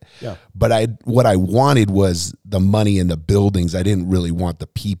wanted it. Yeah. But what I wanted was the money and the buildings. I didn't really want the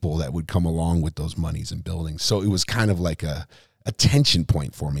people that would come along with those monies and buildings. So it was kind of like a tension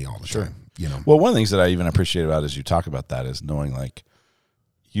point for me all the time. You know. Well, one of the things that I even appreciate about as you talk about that is knowing like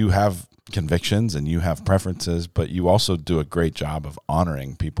you have convictions and you have preferences, but you also do a great job of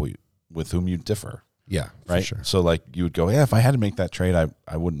honoring people with whom you differ. Yeah, right. For sure. So like you would go, yeah, if I had to make that trade,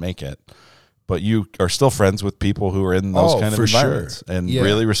 I wouldn't make it. But you are still friends with people who are in those kind of environments and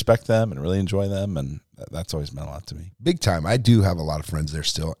really respect them and really enjoy them. And that's always meant a lot to me. Big time. I do have a lot of friends there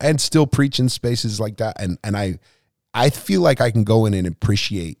still and still preach in spaces like that. And I feel like I can go in and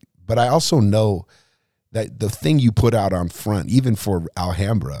appreciate, but I also know that the thing you put out on front, even for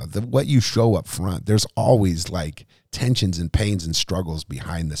Alhambra, what you show up front, there's always like tensions and pains and struggles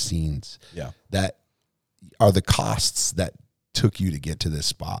behind the scenes. Yeah. That are the costs that took you to get to this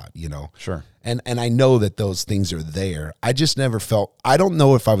spot, you know? Sure. And I know that those things are there. I just never felt, I don't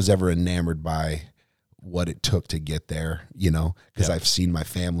know if I was ever enamored by what it took to get there, you know, because I've seen my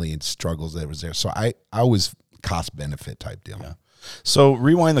family and struggles that was there. So I was cost benefit type deal. Yeah. So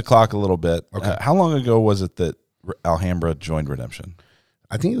rewind the clock a little bit. Okay. How long ago was it that Alhambra joined Redemption?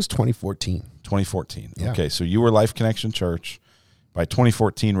 I think it was 2014. 2014. Yeah. Okay. So you were Life Connection Church. By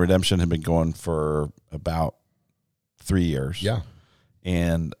 2014, Redemption had been going for about 3 years. Yeah.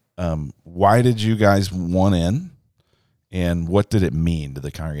 And why did you guys want in? And what did it mean to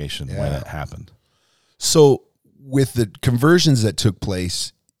the congregation when it happened? So with the conversions that took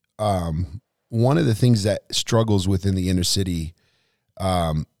place, one of the things that struggles within the inner city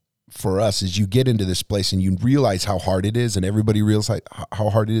for us is you get into this place and you realize how hard it is, and everybody realizes how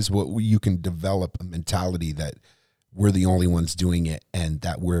hard it is. What you can develop a mentality that we're the only ones doing it, and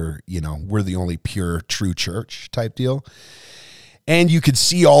that we're the only pure, true church type deal. And you could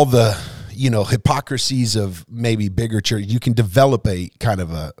see all the, hypocrisies of maybe bigger church. You can develop a kind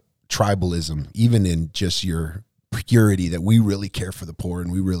of a tribalism, even in just your purity, that we really care for the poor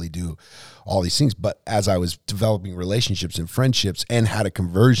and we really do all these things. But as I was developing relationships and friendships and had a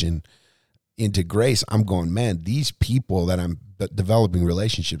conversion into grace, I'm going, man, these people that I'm developing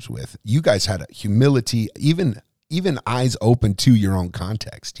relationships with, you guys had a humility, even eyes open to your own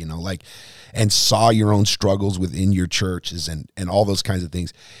context, and saw your own struggles within your churches and all those kinds of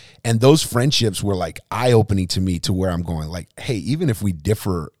things. And those friendships were like eye-opening to me, to where I'm going like, hey, even if we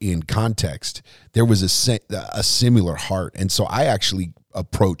differ in context, there was a similar heart. And so I actually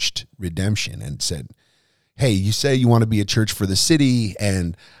approached Redemption and said, hey, you say you want to be a church for the city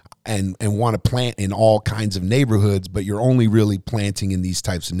and want to plant in all kinds of neighborhoods, but you're only really planting in these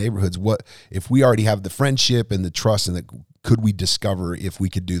types of neighborhoods. What if we already have the friendship and the trust, and could we discover if we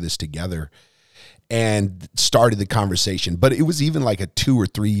could do this together? And started the conversation, but it was even like a 2 or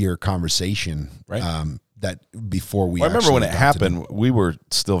 3 year conversation. Right. That before we. Well, I remember when it happened, we were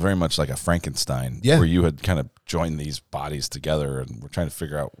still very much like a Frankenstein, where you had kind of joined these bodies together, and we're trying to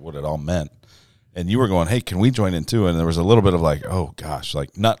figure out what it all meant. And you were going, hey, can we join in too? And there was a little bit of like, oh gosh,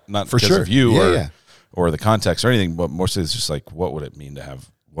 like not for because sure of you or the context or anything, but mostly it's just like, what would it mean to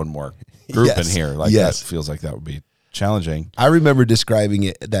have one more group in here? Like that feels like that would be challenging. I remember describing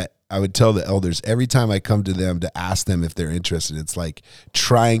it that I would tell the elders every time I come to them to ask them if they're interested. It's like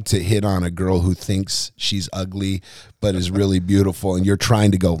trying to hit on a girl who thinks she's ugly but is really beautiful, and you're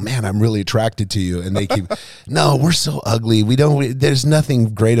trying to go, man, I'm really attracted to you, and they keep, no, we're so ugly. There's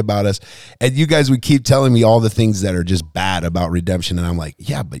nothing great about us. And you guys would keep telling me all the things that are just bad about Redemption, and I'm like,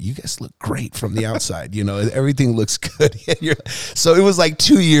 yeah, but you guys look great from the outside. Everything looks good. So it was like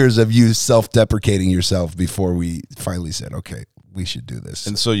 2 years of you self-deprecating yourself before we finally said, okay, we should do this.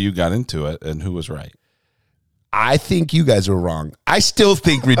 And so you got into it, and who was right? I think you guys were wrong. I still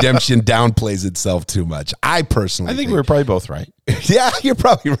think Redemption downplays itself too much. I personally think we were probably both right. Yeah, you're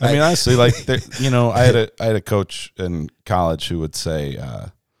probably right. I mean, honestly, like, I had a coach in college who would say,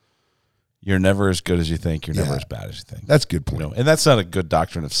 you're never as good as you think. You're never as bad as you think. That's a good point. And that's not a good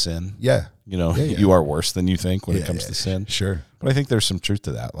doctrine of sin. Yeah. You are worse than you think when it comes to sin. Sure. But I think there's some truth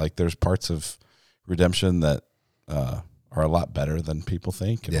to that. Like, there's parts of Redemption that are a lot better than people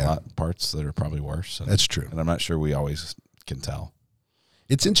think, and a lot parts that are probably worse. And, that's true. And I'm not sure we always can tell.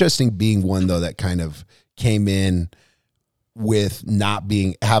 It's interesting being one, though, that kind of came in with not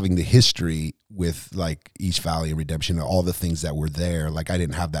having the history with like East Valley and Redemption and all the things that were there. Like, I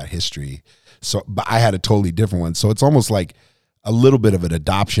didn't have that history. So, but I had a totally different one. So it's almost like a little bit of an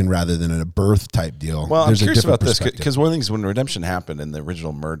adoption rather than a birth type deal. Well, I'm curious about this, because one of the things when Redemption happened in the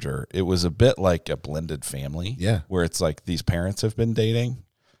original merger, it was a bit like a blended family. Yeah. Where it's like these parents have been dating,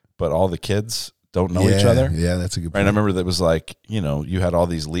 but all the kids don't know each other. Yeah, that's a good point. Right. I remember that was like, you had all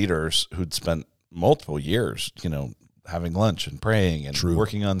these leaders who'd spent multiple years, having lunch and praying and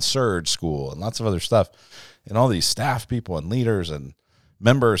working on Surge School and lots of other stuff. And all these staff people and leaders and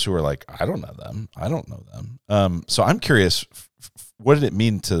members who were like, I don't know them. So I'm curious, what did it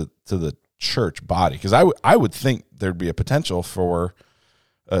mean to the church body? Because I would think there'd be a potential for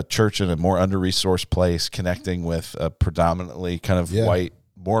a church in a more under-resourced place connecting with a predominantly kind of white,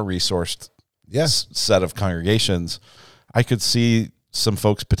 more resourced set of congregations. I could see some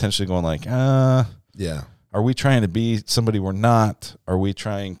folks potentially going like, are we trying to be somebody we're not? Are we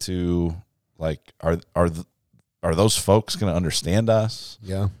trying to like, are those folks going to understand us?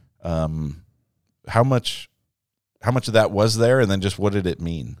 Yeah. How much of that was there, and then just what did it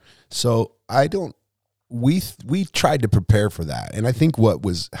mean? So we tried to prepare for that. And I think what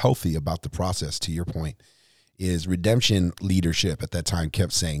was healthy about the process, to your point, is Redemption leadership at that time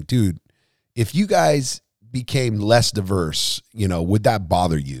kept saying, dude, if you guys became less diverse, would that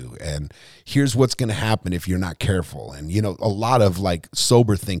bother you? And here's what's going to happen if you're not careful. And, a lot of like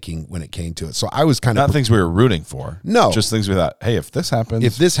sober thinking when it came to it. So I was kind of not things we were rooting for. No, just things we thought, hey, if this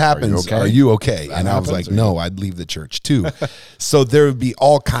happens, are you okay? And I was like, no, I'd leave the church too. So there would be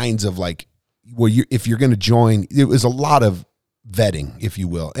all kinds of like, if you're going to join, it was a lot of vetting, if you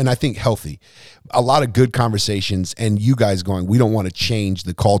will. And I think healthy, a lot of good conversations, and you guys going, we don't want to change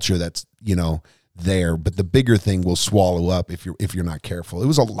the culture that's, there, but the bigger thing will swallow up if you're not careful. It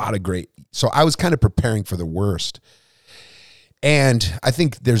was a lot of great. So I was kind of preparing for the worst. And I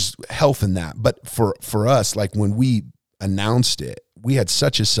think there's health in that. But for us, like when we announced it, we had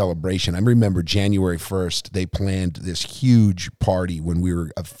such a celebration. I remember January 1st, they planned this huge party when we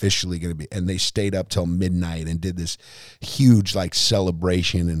were officially going to be, and they stayed up till midnight and did this huge like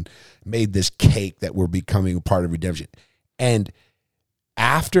celebration and made this cake that we're becoming a part of Redemption. And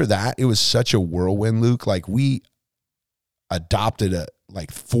after that, it was such a whirlwind, Luke. Like we adopted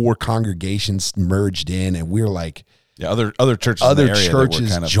 4 congregations merged in, and we were like, other churches in the area churches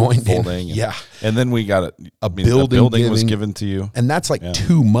kind of joined folding. in. And then we got a building was given to you. And that's like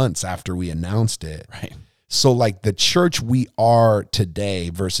 2 months after we announced it. Right. So like the church we are today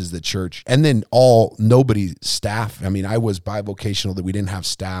versus the church, and then nobody staff. I mean, I was bivocational, that we didn't have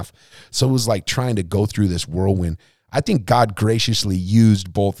staff. So it was like trying to go through this whirlwind. I think God graciously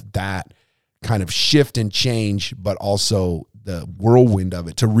used both that kind of shift and change, but also the whirlwind of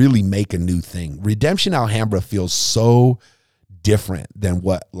it to really make a new thing. Redemption Alhambra feels so different than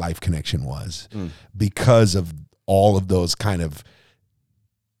what Life Connection was because of all of those kind of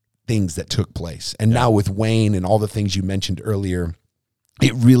things that took place. And now with Wayne and all the things you mentioned earlier,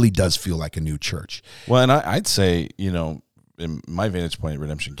 it really does feel like a new church. Well, and I'd say, in my vantage point at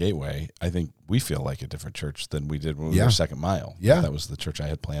Redemption Gateway, I think we feel like a different church than we did when we were Second Mile. Yeah. That was the church I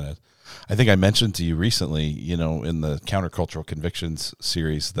had planted. I think I mentioned to you recently, in the Countercultural Convictions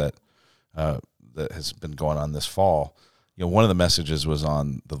series that has been going on this fall, one of the messages was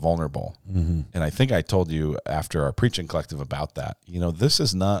on the vulnerable. Mm-hmm. And I think I told you after our preaching collective about that, this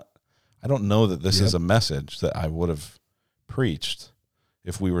is not, I don't know that this is a message that I would have preached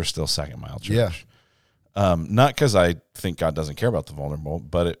if we were still Second Mile Church. Yeah. Not because I think God doesn't care about the vulnerable,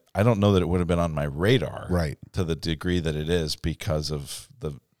 but I don't know that it would have been on my radar to the degree that it is because of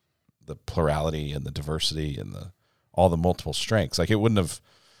the plurality and the diversity and all the multiple strengths. Like it wouldn't have,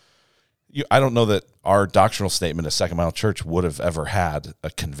 I don't know that our doctrinal statement at Second Mile Church would have ever had a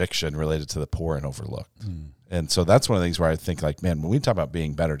conviction related to the poor and overlooked. Mm. And so that's one of the things where I think like, man, when we talk about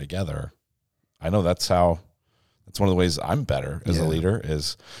being better together, I know that's one of the ways I'm better as a leader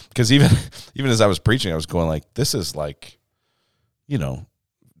is because even as I was preaching, I was going like, this is like,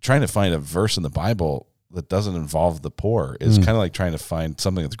 trying to find a verse in the Bible that doesn't involve the poor is kind of like trying to find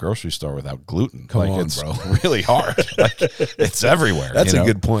something at the grocery store without gluten. Come on, it's bro. really hard. Like it's everywhere. That's a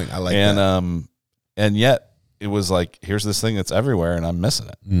good point. I like that. And yet it was like, here's this thing that's everywhere and I'm missing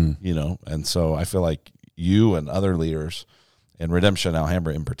it, And so I feel like you and other leaders and Redemption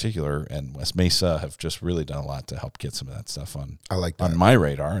Alhambra in particular and West Mesa have just really done a lot to help get some of that stuff on my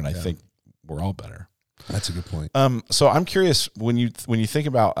radar. And I think we're all better. That's a good point. So I'm curious when you think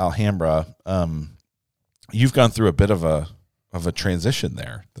about Alhambra, you've gone through a bit of a transition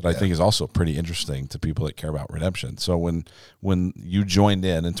there that I think is also pretty interesting to people that care about redemption. So when you joined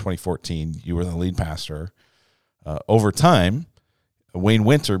in 2014, you were the lead pastor. Over time, Wayne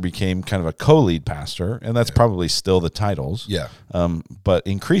Winter became kind of a co-lead pastor, and that's probably still the titles. Yeah. But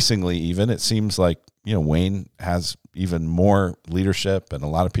increasingly, even it seems like Wayne has even more leadership, and a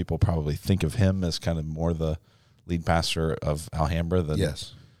lot of people probably think of him as kind of more the lead pastor of Alhambra than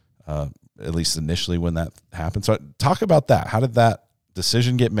at least initially when that happened. So talk about that. How did that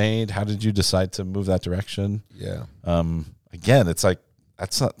decision get made? How did you decide to move that direction? Yeah. Again, it's like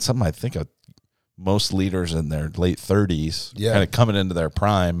that's not something I think of most leaders in their late 30s, kind of coming into their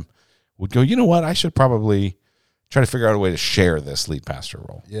prime, would go, you know what, I should probably try to figure out a way to share this lead pastor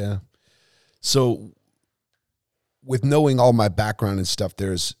role. Yeah. So with knowing all my background and stuff,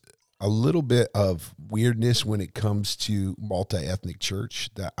 there's a little bit of weirdness when it comes to multi-ethnic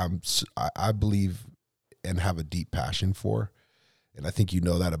church that I believe and have a deep passion for. And I think you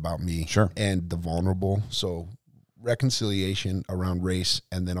know that about me. Sure. And the vulnerable. So reconciliation around race,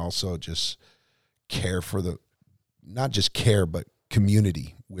 and then also just care for not just care, but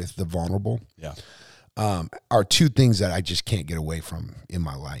community with the vulnerable. Yeah. Are two things that I just can't get away from in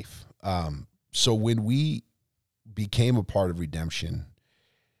my life. So when we became a part of Redemption,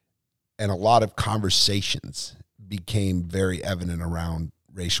 and a lot of conversations became very evident around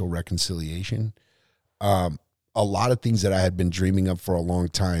racial reconciliation, a lot of things that I had been dreaming of for a long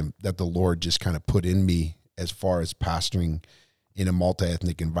time that the Lord just kind of put in me as far as pastoring in a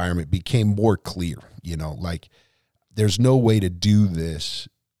multi-ethnic environment became more clear. Like there's no way to do this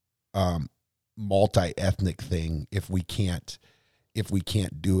multi-ethnic thing if we can't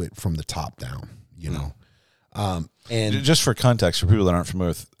do it from the top down, and just for context, for people that aren't familiar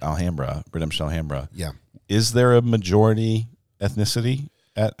with Alhambra, Redemption Alhambra, is there a majority ethnicity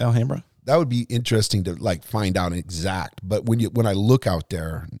at Alhambra? That would be interesting to find out exact. But when I look out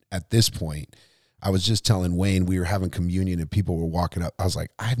there at this point, I was just telling Wayne, we were having communion and people were walking up. I was like,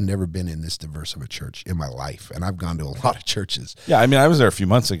 I've never been in this diverse of a church in my life. And I've gone to a lot of churches. Yeah. I mean, I was there a few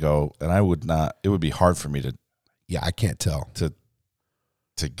months ago and it would be hard for me to, I can't tell to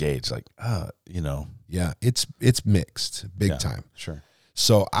gauge Yeah. It's mixed big time. Sure.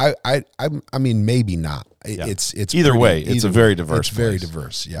 So I mean, maybe not. It's either way. It's a very diverse. It's very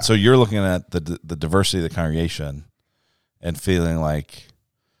diverse. Yeah. So you're looking at the diversity of the congregation and feeling like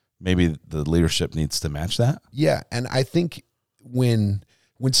maybe the leadership needs to match that. Yeah, and I think when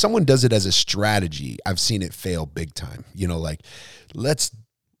someone does it as a strategy, I've seen it fail big time.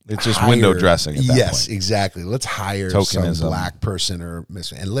 It's just window dressing at that point. Yes, exactly. Let's hire some black person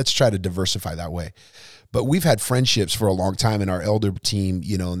and let's try to diversify that way. But we've had friendships for a long time in our elder team,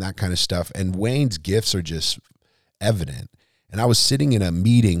 and that kind of stuff. And Wayne's gifts are just evident. And I was sitting in a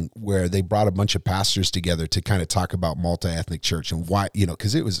meeting where they brought a bunch of pastors together to kind of talk about multi-ethnic church and why,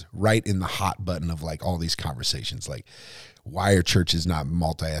 because it was right in the hot button of all these conversations, why are churches not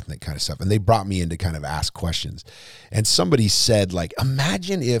multi-ethnic kind of stuff. And they brought me in to kind of ask questions. And somebody said,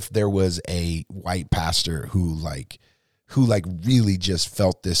 imagine if there was a white pastor who really just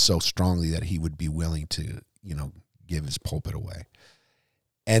felt this so strongly that he would be willing to, give his pulpit away.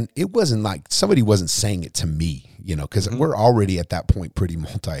 And it wasn't somebody wasn't saying it to me, because we're already at that point pretty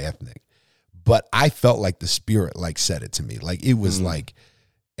multi-ethnic. But I felt like the Spirit said it to me. It was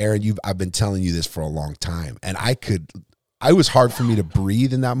Aaron, I've been telling you this for a long time. And it was hard for me to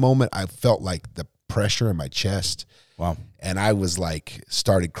breathe in that moment. I felt like the pressure in my chest. Wow. And I was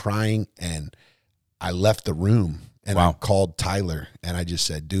started crying, and I left the room. And I called Tyler and I just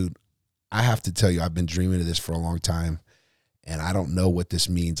said, dude, I have to tell you, I've been dreaming of this for a long time and I don't know what this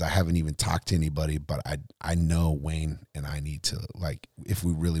means. I haven't even talked to anybody, but I know Wayne and I need to, if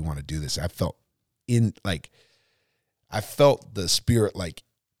we really want to do this. I felt the Spirit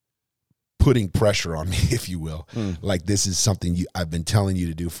putting pressure on me, if you will. This is something I've been telling you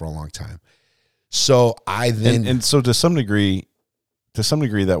to do for a long time. So I then... And so to some degree,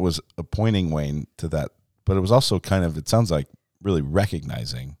 that was appointing Wayne to that. But it was also kind of, it sounds like, really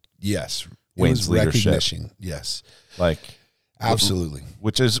recognizing Wayne's leadership. Yes. Absolutely.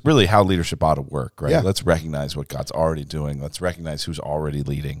 Which is really how leadership ought to work, right? Yeah. Let's recognize what God's already doing. Let's recognize who's already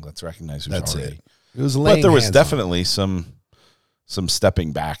leading. Let's recognize who's already. It was but there was definitely some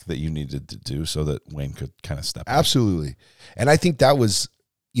stepping back that you needed to do so that Wayne could kind of step Absolutely. Back. And I think that was,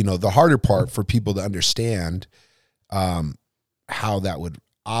 the harder part for people to understand how that would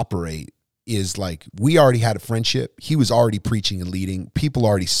operate. Is we already had a friendship. He was already preaching and leading. People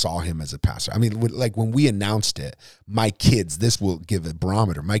already saw him as a pastor. I mean, when we announced it, my kids, this will give a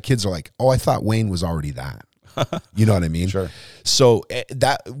barometer. My kids are like, oh, I thought Wayne was already that. You know what I mean? Sure. So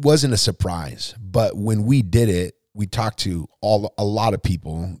that wasn't a surprise. But when we did it, we talked to a lot of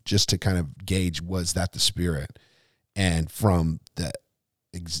people just to kind of gauge, was that the Spirit? And from the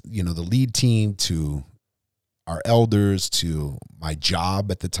lead team to our elders to my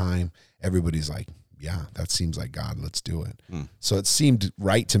job at the time, everybody's like, yeah, that seems like God. Let's do it. So it seemed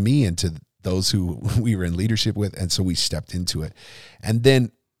right to me and to those who we were in leadership with. And so we stepped into it. And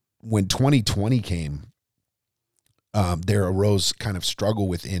then when 2020 came, there arose kind of struggle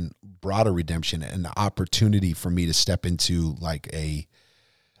within broader redemption and the opportunity for me to step into like a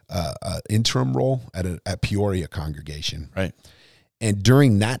interim role at Peoria congregation. Right. And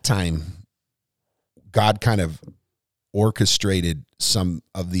during that time, God kind of orchestrated some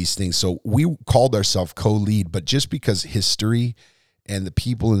of these things. So we called ourselves co-lead, but just because history and the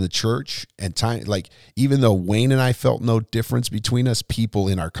people in the church and time, like even though Wayne and I felt no difference between us, people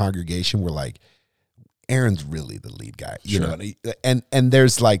in our congregation were like, Aaron's really the lead guy, you know? And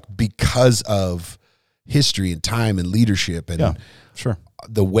there's like, because of history and time and leadership and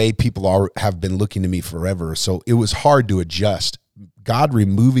the way people have been looking to me forever. So it was hard to adjust. God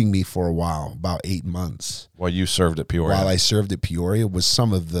removing me for a while, about 8 months. While you served at Peoria. While I served at Peoria was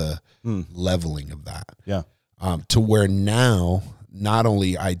some of the leveling of that. Yeah. To where now, not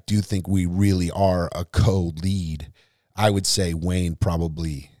only I do think we really are a co-lead, I would say Wayne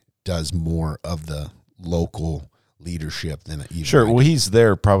probably does more of the local leadership than even Sure. Well, he's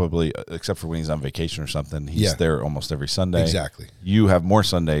there probably, except for when he's on vacation or something. He's there almost every Sunday. Exactly. You have more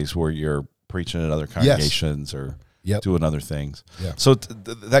Sundays where you're preaching at other congregations or doing other things. Yeah. So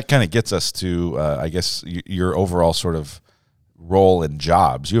that kind of gets us to, I guess, your overall sort of role in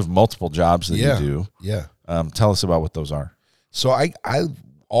jobs. You have multiple jobs that you do. Yeah. Tell us about what those are. So I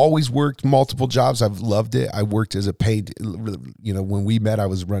always worked multiple jobs. I've loved it. I worked as a when we met, I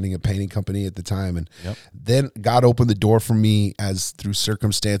was running a painting company at the time. And then God opened the door for me through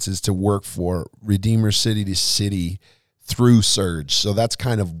circumstances to work for Redeemer City to City through Surge. So that's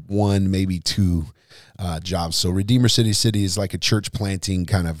kind of one, maybe two jobs. So Redeemer City to City is like a church planting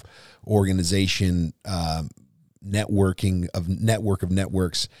kind of organization, network of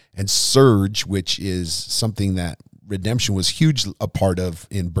networks, and Surge, which is something that Redemption was huge a part of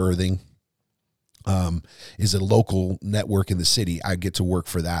in birthing, is a local network in the city. I get to work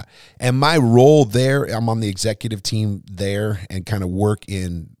for that. And my role there, I'm on the executive team there and kind of work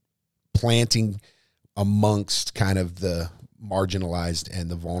in planting amongst kind of the marginalized and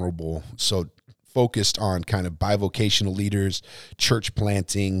the vulnerable. So focused on kind of bivocational leaders, church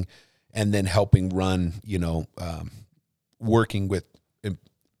planting, and then helping run, working with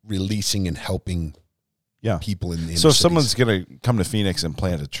releasing and helping people in the So if someone's going to come to Phoenix and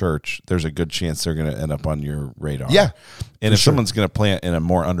plant a church, there's a good chance they're going to end up on your radar. Yeah. And if someone's going to plant in a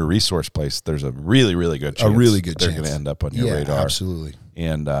more under-resourced place, there's a really, really good chance they're going to end up on your radar. Absolutely.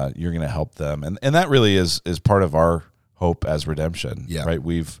 And you're going to help them. And that really is part of our hope as Redemption, right?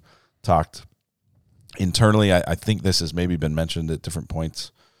 We've talked internally. I think this has maybe been mentioned at different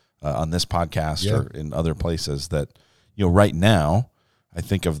points on this podcast or in other places that, right now, I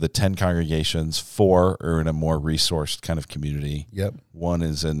think of the 10 congregations, 4 are in a more resourced kind of community. Yep. 1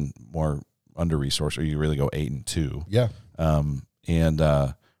 is in more under-resourced, or you really go 8 and 2. Yeah. And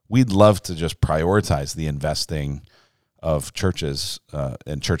we'd love to just prioritize the investing of churches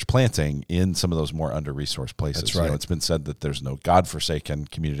and church planting in some of those more under-resourced places. That's right. It's been said that there's no God-forsaken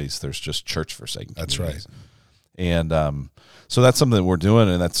communities. There's just church-forsaken communities. That's right. And so that's something that we're doing,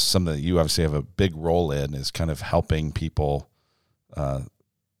 and that's something that you obviously have a big role in, is kind of helping people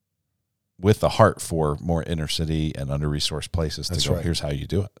with the heart for more inner city and under-resourced places to go, here's how you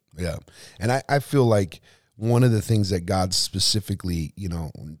do it. Yeah. And I feel like one of the things that God specifically,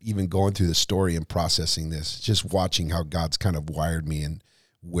 even going through the story and processing this, just watching how God's kind of wired me and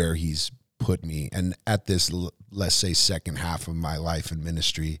where he's put me. And at this, let's say, second half of my life and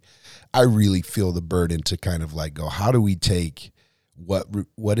ministry, I really feel the burden to kind of like go, how do we take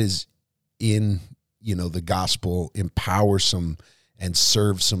what is in, the gospel, empower some and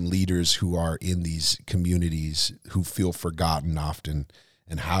serve some leaders who are in these communities who feel forgotten often,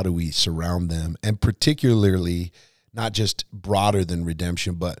 and how do we surround them? And particularly, not just broader than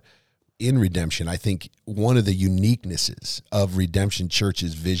Redemption, but in Redemption, I think one of the uniquenesses of Redemption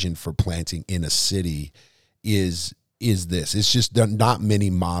Church's vision for planting in a city is this. It's just not many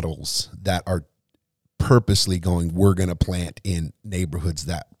models that are purposely going, we're going to plant in neighborhoods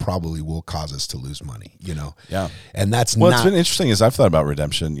that probably will cause us to lose money, Yeah. And that's what's been interesting is I've thought about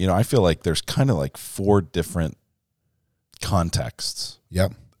Redemption. I feel like there's kind of like 4 different contexts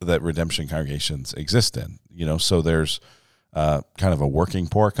that Redemption congregations exist in. So there's kind of a working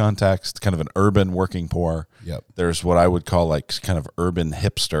poor context, kind of an urban working poor. Yep. There's what I would call like kind of urban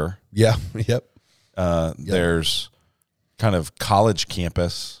hipster. Yeah. Yep. There's kind of college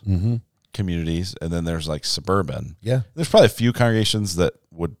campus communities, and then there's like suburban. Yeah. There's probably a few congregations that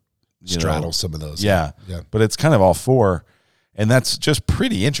would straddle some of those. Yeah. But it's kind of all 4. And that's just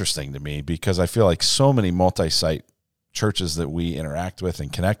pretty interesting to me, because I feel like so many multi-site churches that we interact with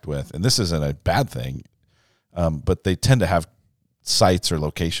and connect with, and this isn't a bad thing, but they tend to have sites or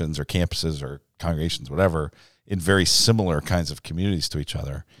locations or campuses or congregations, whatever, in very similar kinds of communities to each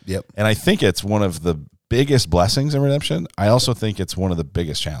other. Yep. And I think it's one of the biggest blessings in redemption. I also think it's one of the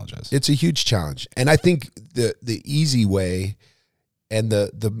biggest challenges. It's a huge challenge. And I think the easy way and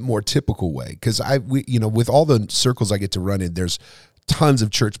the more typical way, because with all the circles I get to run in, there's tons of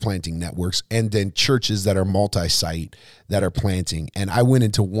church planting networks and then churches that are multi-site that are planting. And I went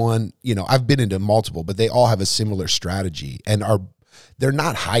into one, I've been into multiple, but they all have a similar strategy and they're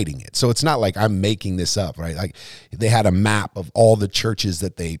not hiding it. So it's not like I'm making this up, right? Like they had a map of all the churches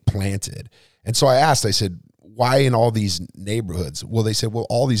that they planted. And so I said, why in all these neighborhoods? Well, they said, well,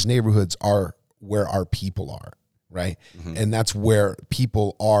 all these neighborhoods are where our people are, right? Mm-hmm. And that's where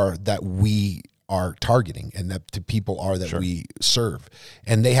people are that we are targeting and that the people are that we serve.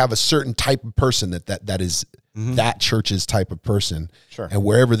 And they have a certain type of person that is that church's type of person. Sure. And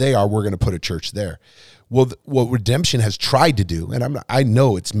wherever they are, we're going to put a church there. Well, what Redemption has tried to do, and I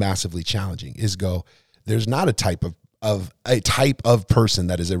know it's massively challenging, is there's not a type of person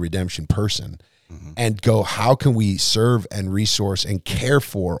that is a Redemption person, and how can we serve and resource and care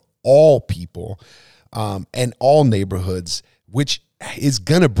for all people and all neighborhoods, which is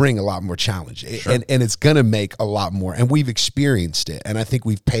going to bring a lot more challenge. Sure. And it's going to make a lot more. And we've experienced it. And I think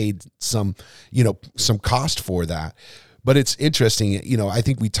we've paid some cost for that. But it's interesting. I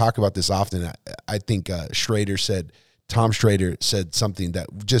think we talk about this often. I think Tom Schrader said something that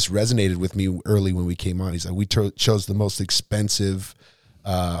just resonated with me early when we came on. He's like, we chose the most expensive,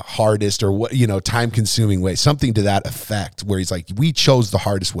 hardest, or time consuming way, something to that effect, where he's like, we chose the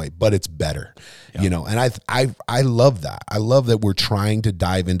hardest way, but it's better, and I love that. I love that we're trying to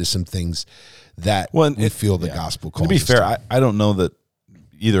dive into some things that we feel the gospel calls. To be fair, I don't know that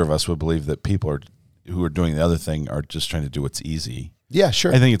either of us would believe that people who are doing the other thing are just trying to do what's easy. Yeah,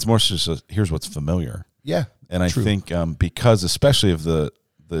 sure. I think it's more just here's what's familiar. Yeah. And I think because especially of the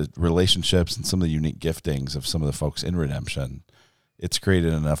relationships and some of the unique giftings of some of the folks in Redemption, it's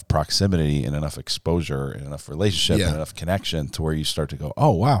created enough proximity and enough exposure and enough relationship and enough connection to where you start to go,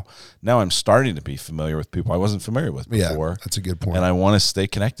 oh, wow, now I'm starting to be familiar with people I wasn't familiar with before. Yeah, that's a good point. And I want to stay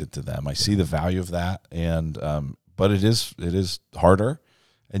connected to them. I see the value of that. And but it is harder,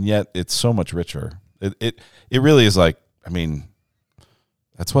 and yet it's so much richer. It really is like,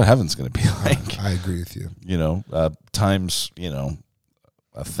 that's what heaven's going to be like. I agree with you. Times,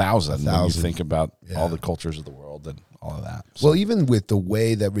 1,000 when you think about all the cultures of the world and all of that. So. Well, even with the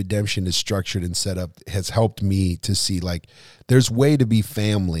way that Redemption is structured and set up has helped me to see, like, there's way to be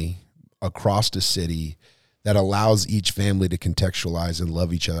family across the city that allows each family to contextualize and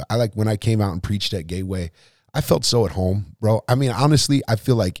love each other. I like when I came out and preached at Gateway, I felt so at home, bro. Honestly, I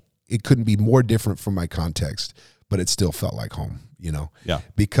feel like it couldn't be more different from my context, but it still felt like home,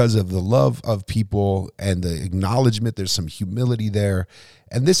 because of the love of people and the acknowledgement. There's some humility there.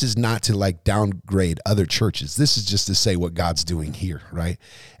 And this is not to like downgrade other churches. This is just to say what God's doing here, right?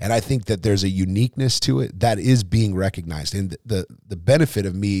 And I think that there's a uniqueness to it that is being recognized. And the benefit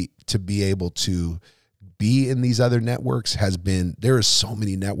of me to be able to be in these other networks has been, there are so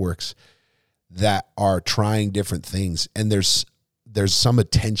many networks that are trying different things. And there's some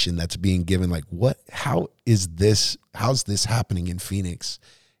attention that's being given, like, how's this happening in Phoenix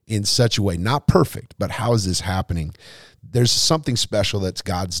in such a way? Not perfect, but how is this happening? There's something special that's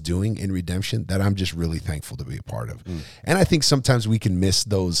God's doing in Redemption that I'm just really thankful to be a part of. And I think sometimes we can miss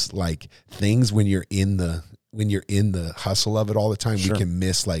those like things when you're in the hustle of it all the time. Sure. We can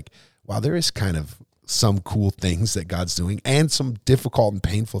miss like, wow, there is kind of some cool things that God's doing and some difficult and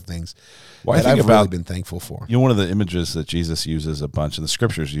painful things that I've really been thankful for. One of the images that Jesus uses a bunch, and the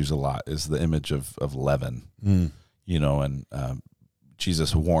scriptures use a lot, is the image of leaven. And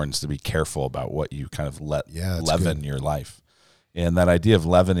Jesus warns to be careful about what you kind of let leaven your life. And that idea of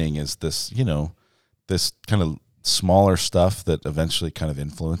leavening is this, this kind of smaller stuff that eventually kind of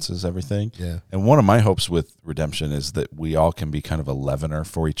influences everything. Yeah. And one of my hopes with Redemption is that we all can be kind of a leavener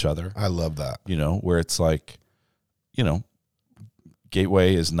for each other. I love that. Where it's like,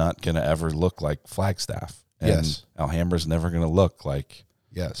 Gateway is not going to ever look like Flagstaff. And Alhambra's never going to look like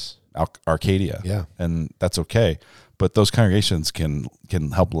Arcadia. Yeah. And that's okay. But those congregations can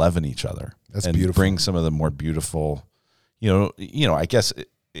help leaven each other. That's and beautiful. Bring some of the more beautiful, I guess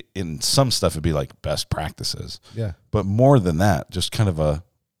in some stuff it'd be like best practices. Yeah. But more than that, just kind of a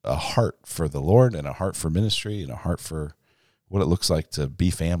heart for the Lord and a heart for ministry and a heart for what it looks like to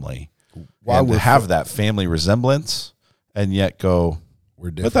be family. And to have that family resemblance and yet go, we're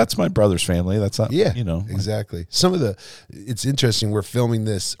different. But that's my brother's family. That's not, exactly. It's interesting. We're filming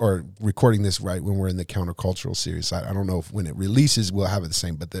this or recording this right when we're in the countercultural series. I don't know if when it releases, we'll have it the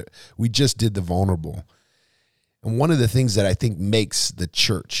same, but we just did the vulnerable. And one of the things that I think makes the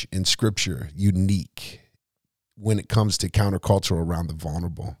church in Scripture unique when it comes to countercultural around the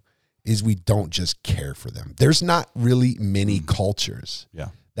vulnerable is we don't just care for them. There's not really many cultures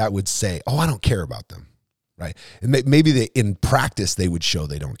that would say, oh, I don't care about them, right? And maybe in practice they would show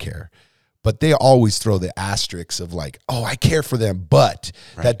they don't care. But they always throw the asterisks of like, oh, I care for them, but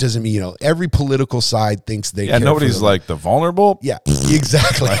that doesn't mean, every political side thinks they care nobody's for them. Like the vulnerable. Yeah,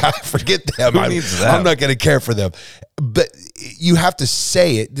 exactly. Forget them. Who needs them? I'm not going to care for them. But you have to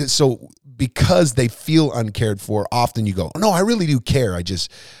say it. So because they feel uncared for, often you go, no, I really do care. I just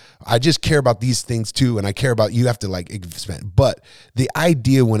care about these things too, and I care about you have to like expand. But the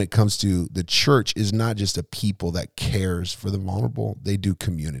idea when it comes to the church is not just a people that cares for the vulnerable. They do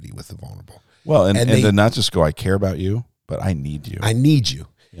community with the vulnerable. Well, and to not just go, I care about you, but I need you. I need you.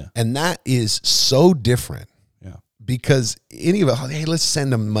 Yeah. And that is so different. Yeah. Because any of it, hey, let's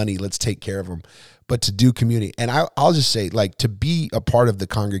send them money, let's take care of them. But to do community, and I'll just say, like, to be a part of the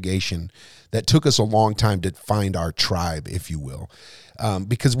congregation that took us a long time to find our tribe, if you will,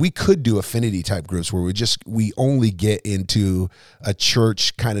 because we could do affinity type groups where we only get into a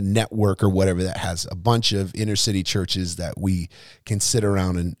church kind of network or whatever that has a bunch of inner city churches that we can sit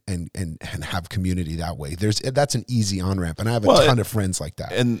around and have community that way. That's an easy on-ramp, and I have a ton of friends like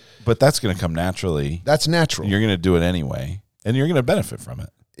that. But that's going to come naturally. That's natural. You're going to do it anyway, and you're going to benefit from it.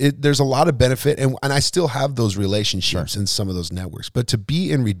 There's a lot of benefit, and I still have those relationships in some of those networks. But to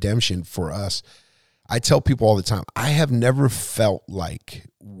be in redemption for us, I tell people all the time, I have never felt like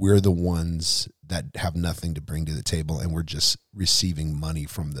we're the ones that have nothing to bring to the table and we're just receiving money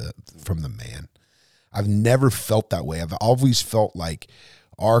from the man. I've never felt that way. I've always felt like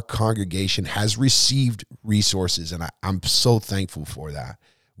our congregation has received resources, and I'm so thankful for that.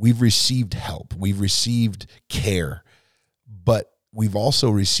 We've received help. We've received care, but we've also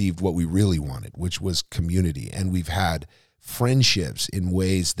received what we really wanted, which was community. And we've had friendships in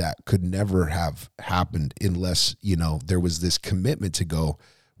ways that could never have happened unless, there was this commitment to go,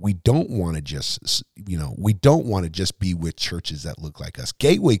 we don't want to just be with churches that look like us.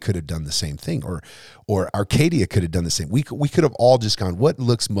 Gateway could have done the same thing, or Arcadia could have done the same. We could have all just gone, what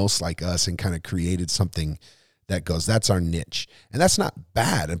looks most like us, and kind of created something that goes, that's our niche. And that's not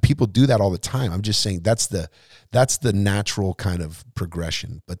bad. And people do that all the time. I'm just saying that's the natural kind of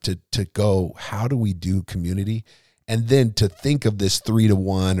progression. But to go, how do we do community? And then to think of this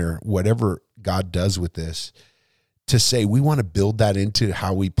 3-to-1 or whatever God does with this, to say we want to build that into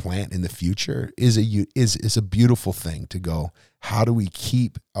how we plant in the future is a beautiful thing. To go, how do we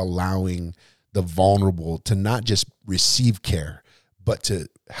keep allowing the vulnerable to not just receive care, but to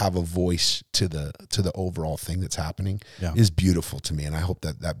have a voice to the overall thing that's happening is beautiful to me. And I hope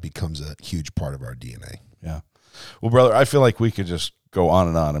that becomes a huge part of our DNA. Yeah. Well, brother, I feel like we could just go on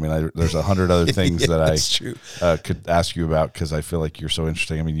and on. I mean, there's 100 other things that I could ask you about, because I feel like you're so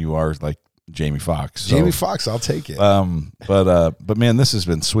interesting. I mean, you are like Jamie Foxx. So, Jamie Foxx, I'll take it. But man, this has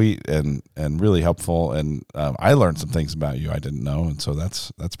been sweet and really helpful, and I learned some things about you I didn't know, and so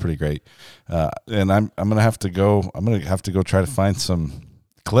that's pretty great. And I'm gonna have to go. I'm gonna have to go try to find some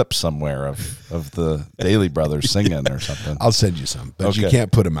clips somewhere of the Daly Brothers singing or something. I'll send you some, but you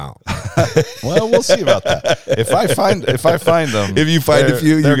can't put them out. Well, we'll see about that. If I find them, if you find a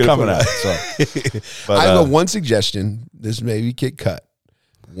few, they're coming out. So, but, I have one suggestion. This maybe get cut.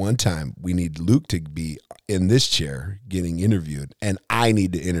 One time we need Luke to be in this chair getting interviewed, and I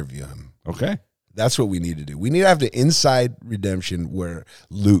need to interview him. Okay. That's what we need to do. We need to have the inside redemption where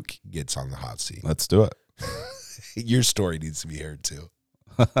Luke gets on the hot seat. Let's do it. Your story needs to be heard too.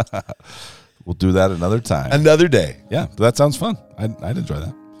 We'll do that another time. Another day. Yeah, that sounds fun. I'd enjoy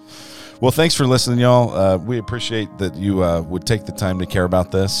that. Well, thanks for listening, y'all. We appreciate that you would take the time to care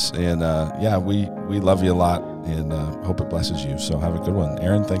about this. And we love you a lot, and hope it blesses you. So have a good one.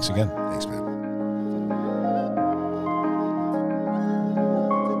 Aaron, thanks again. Thanks, man.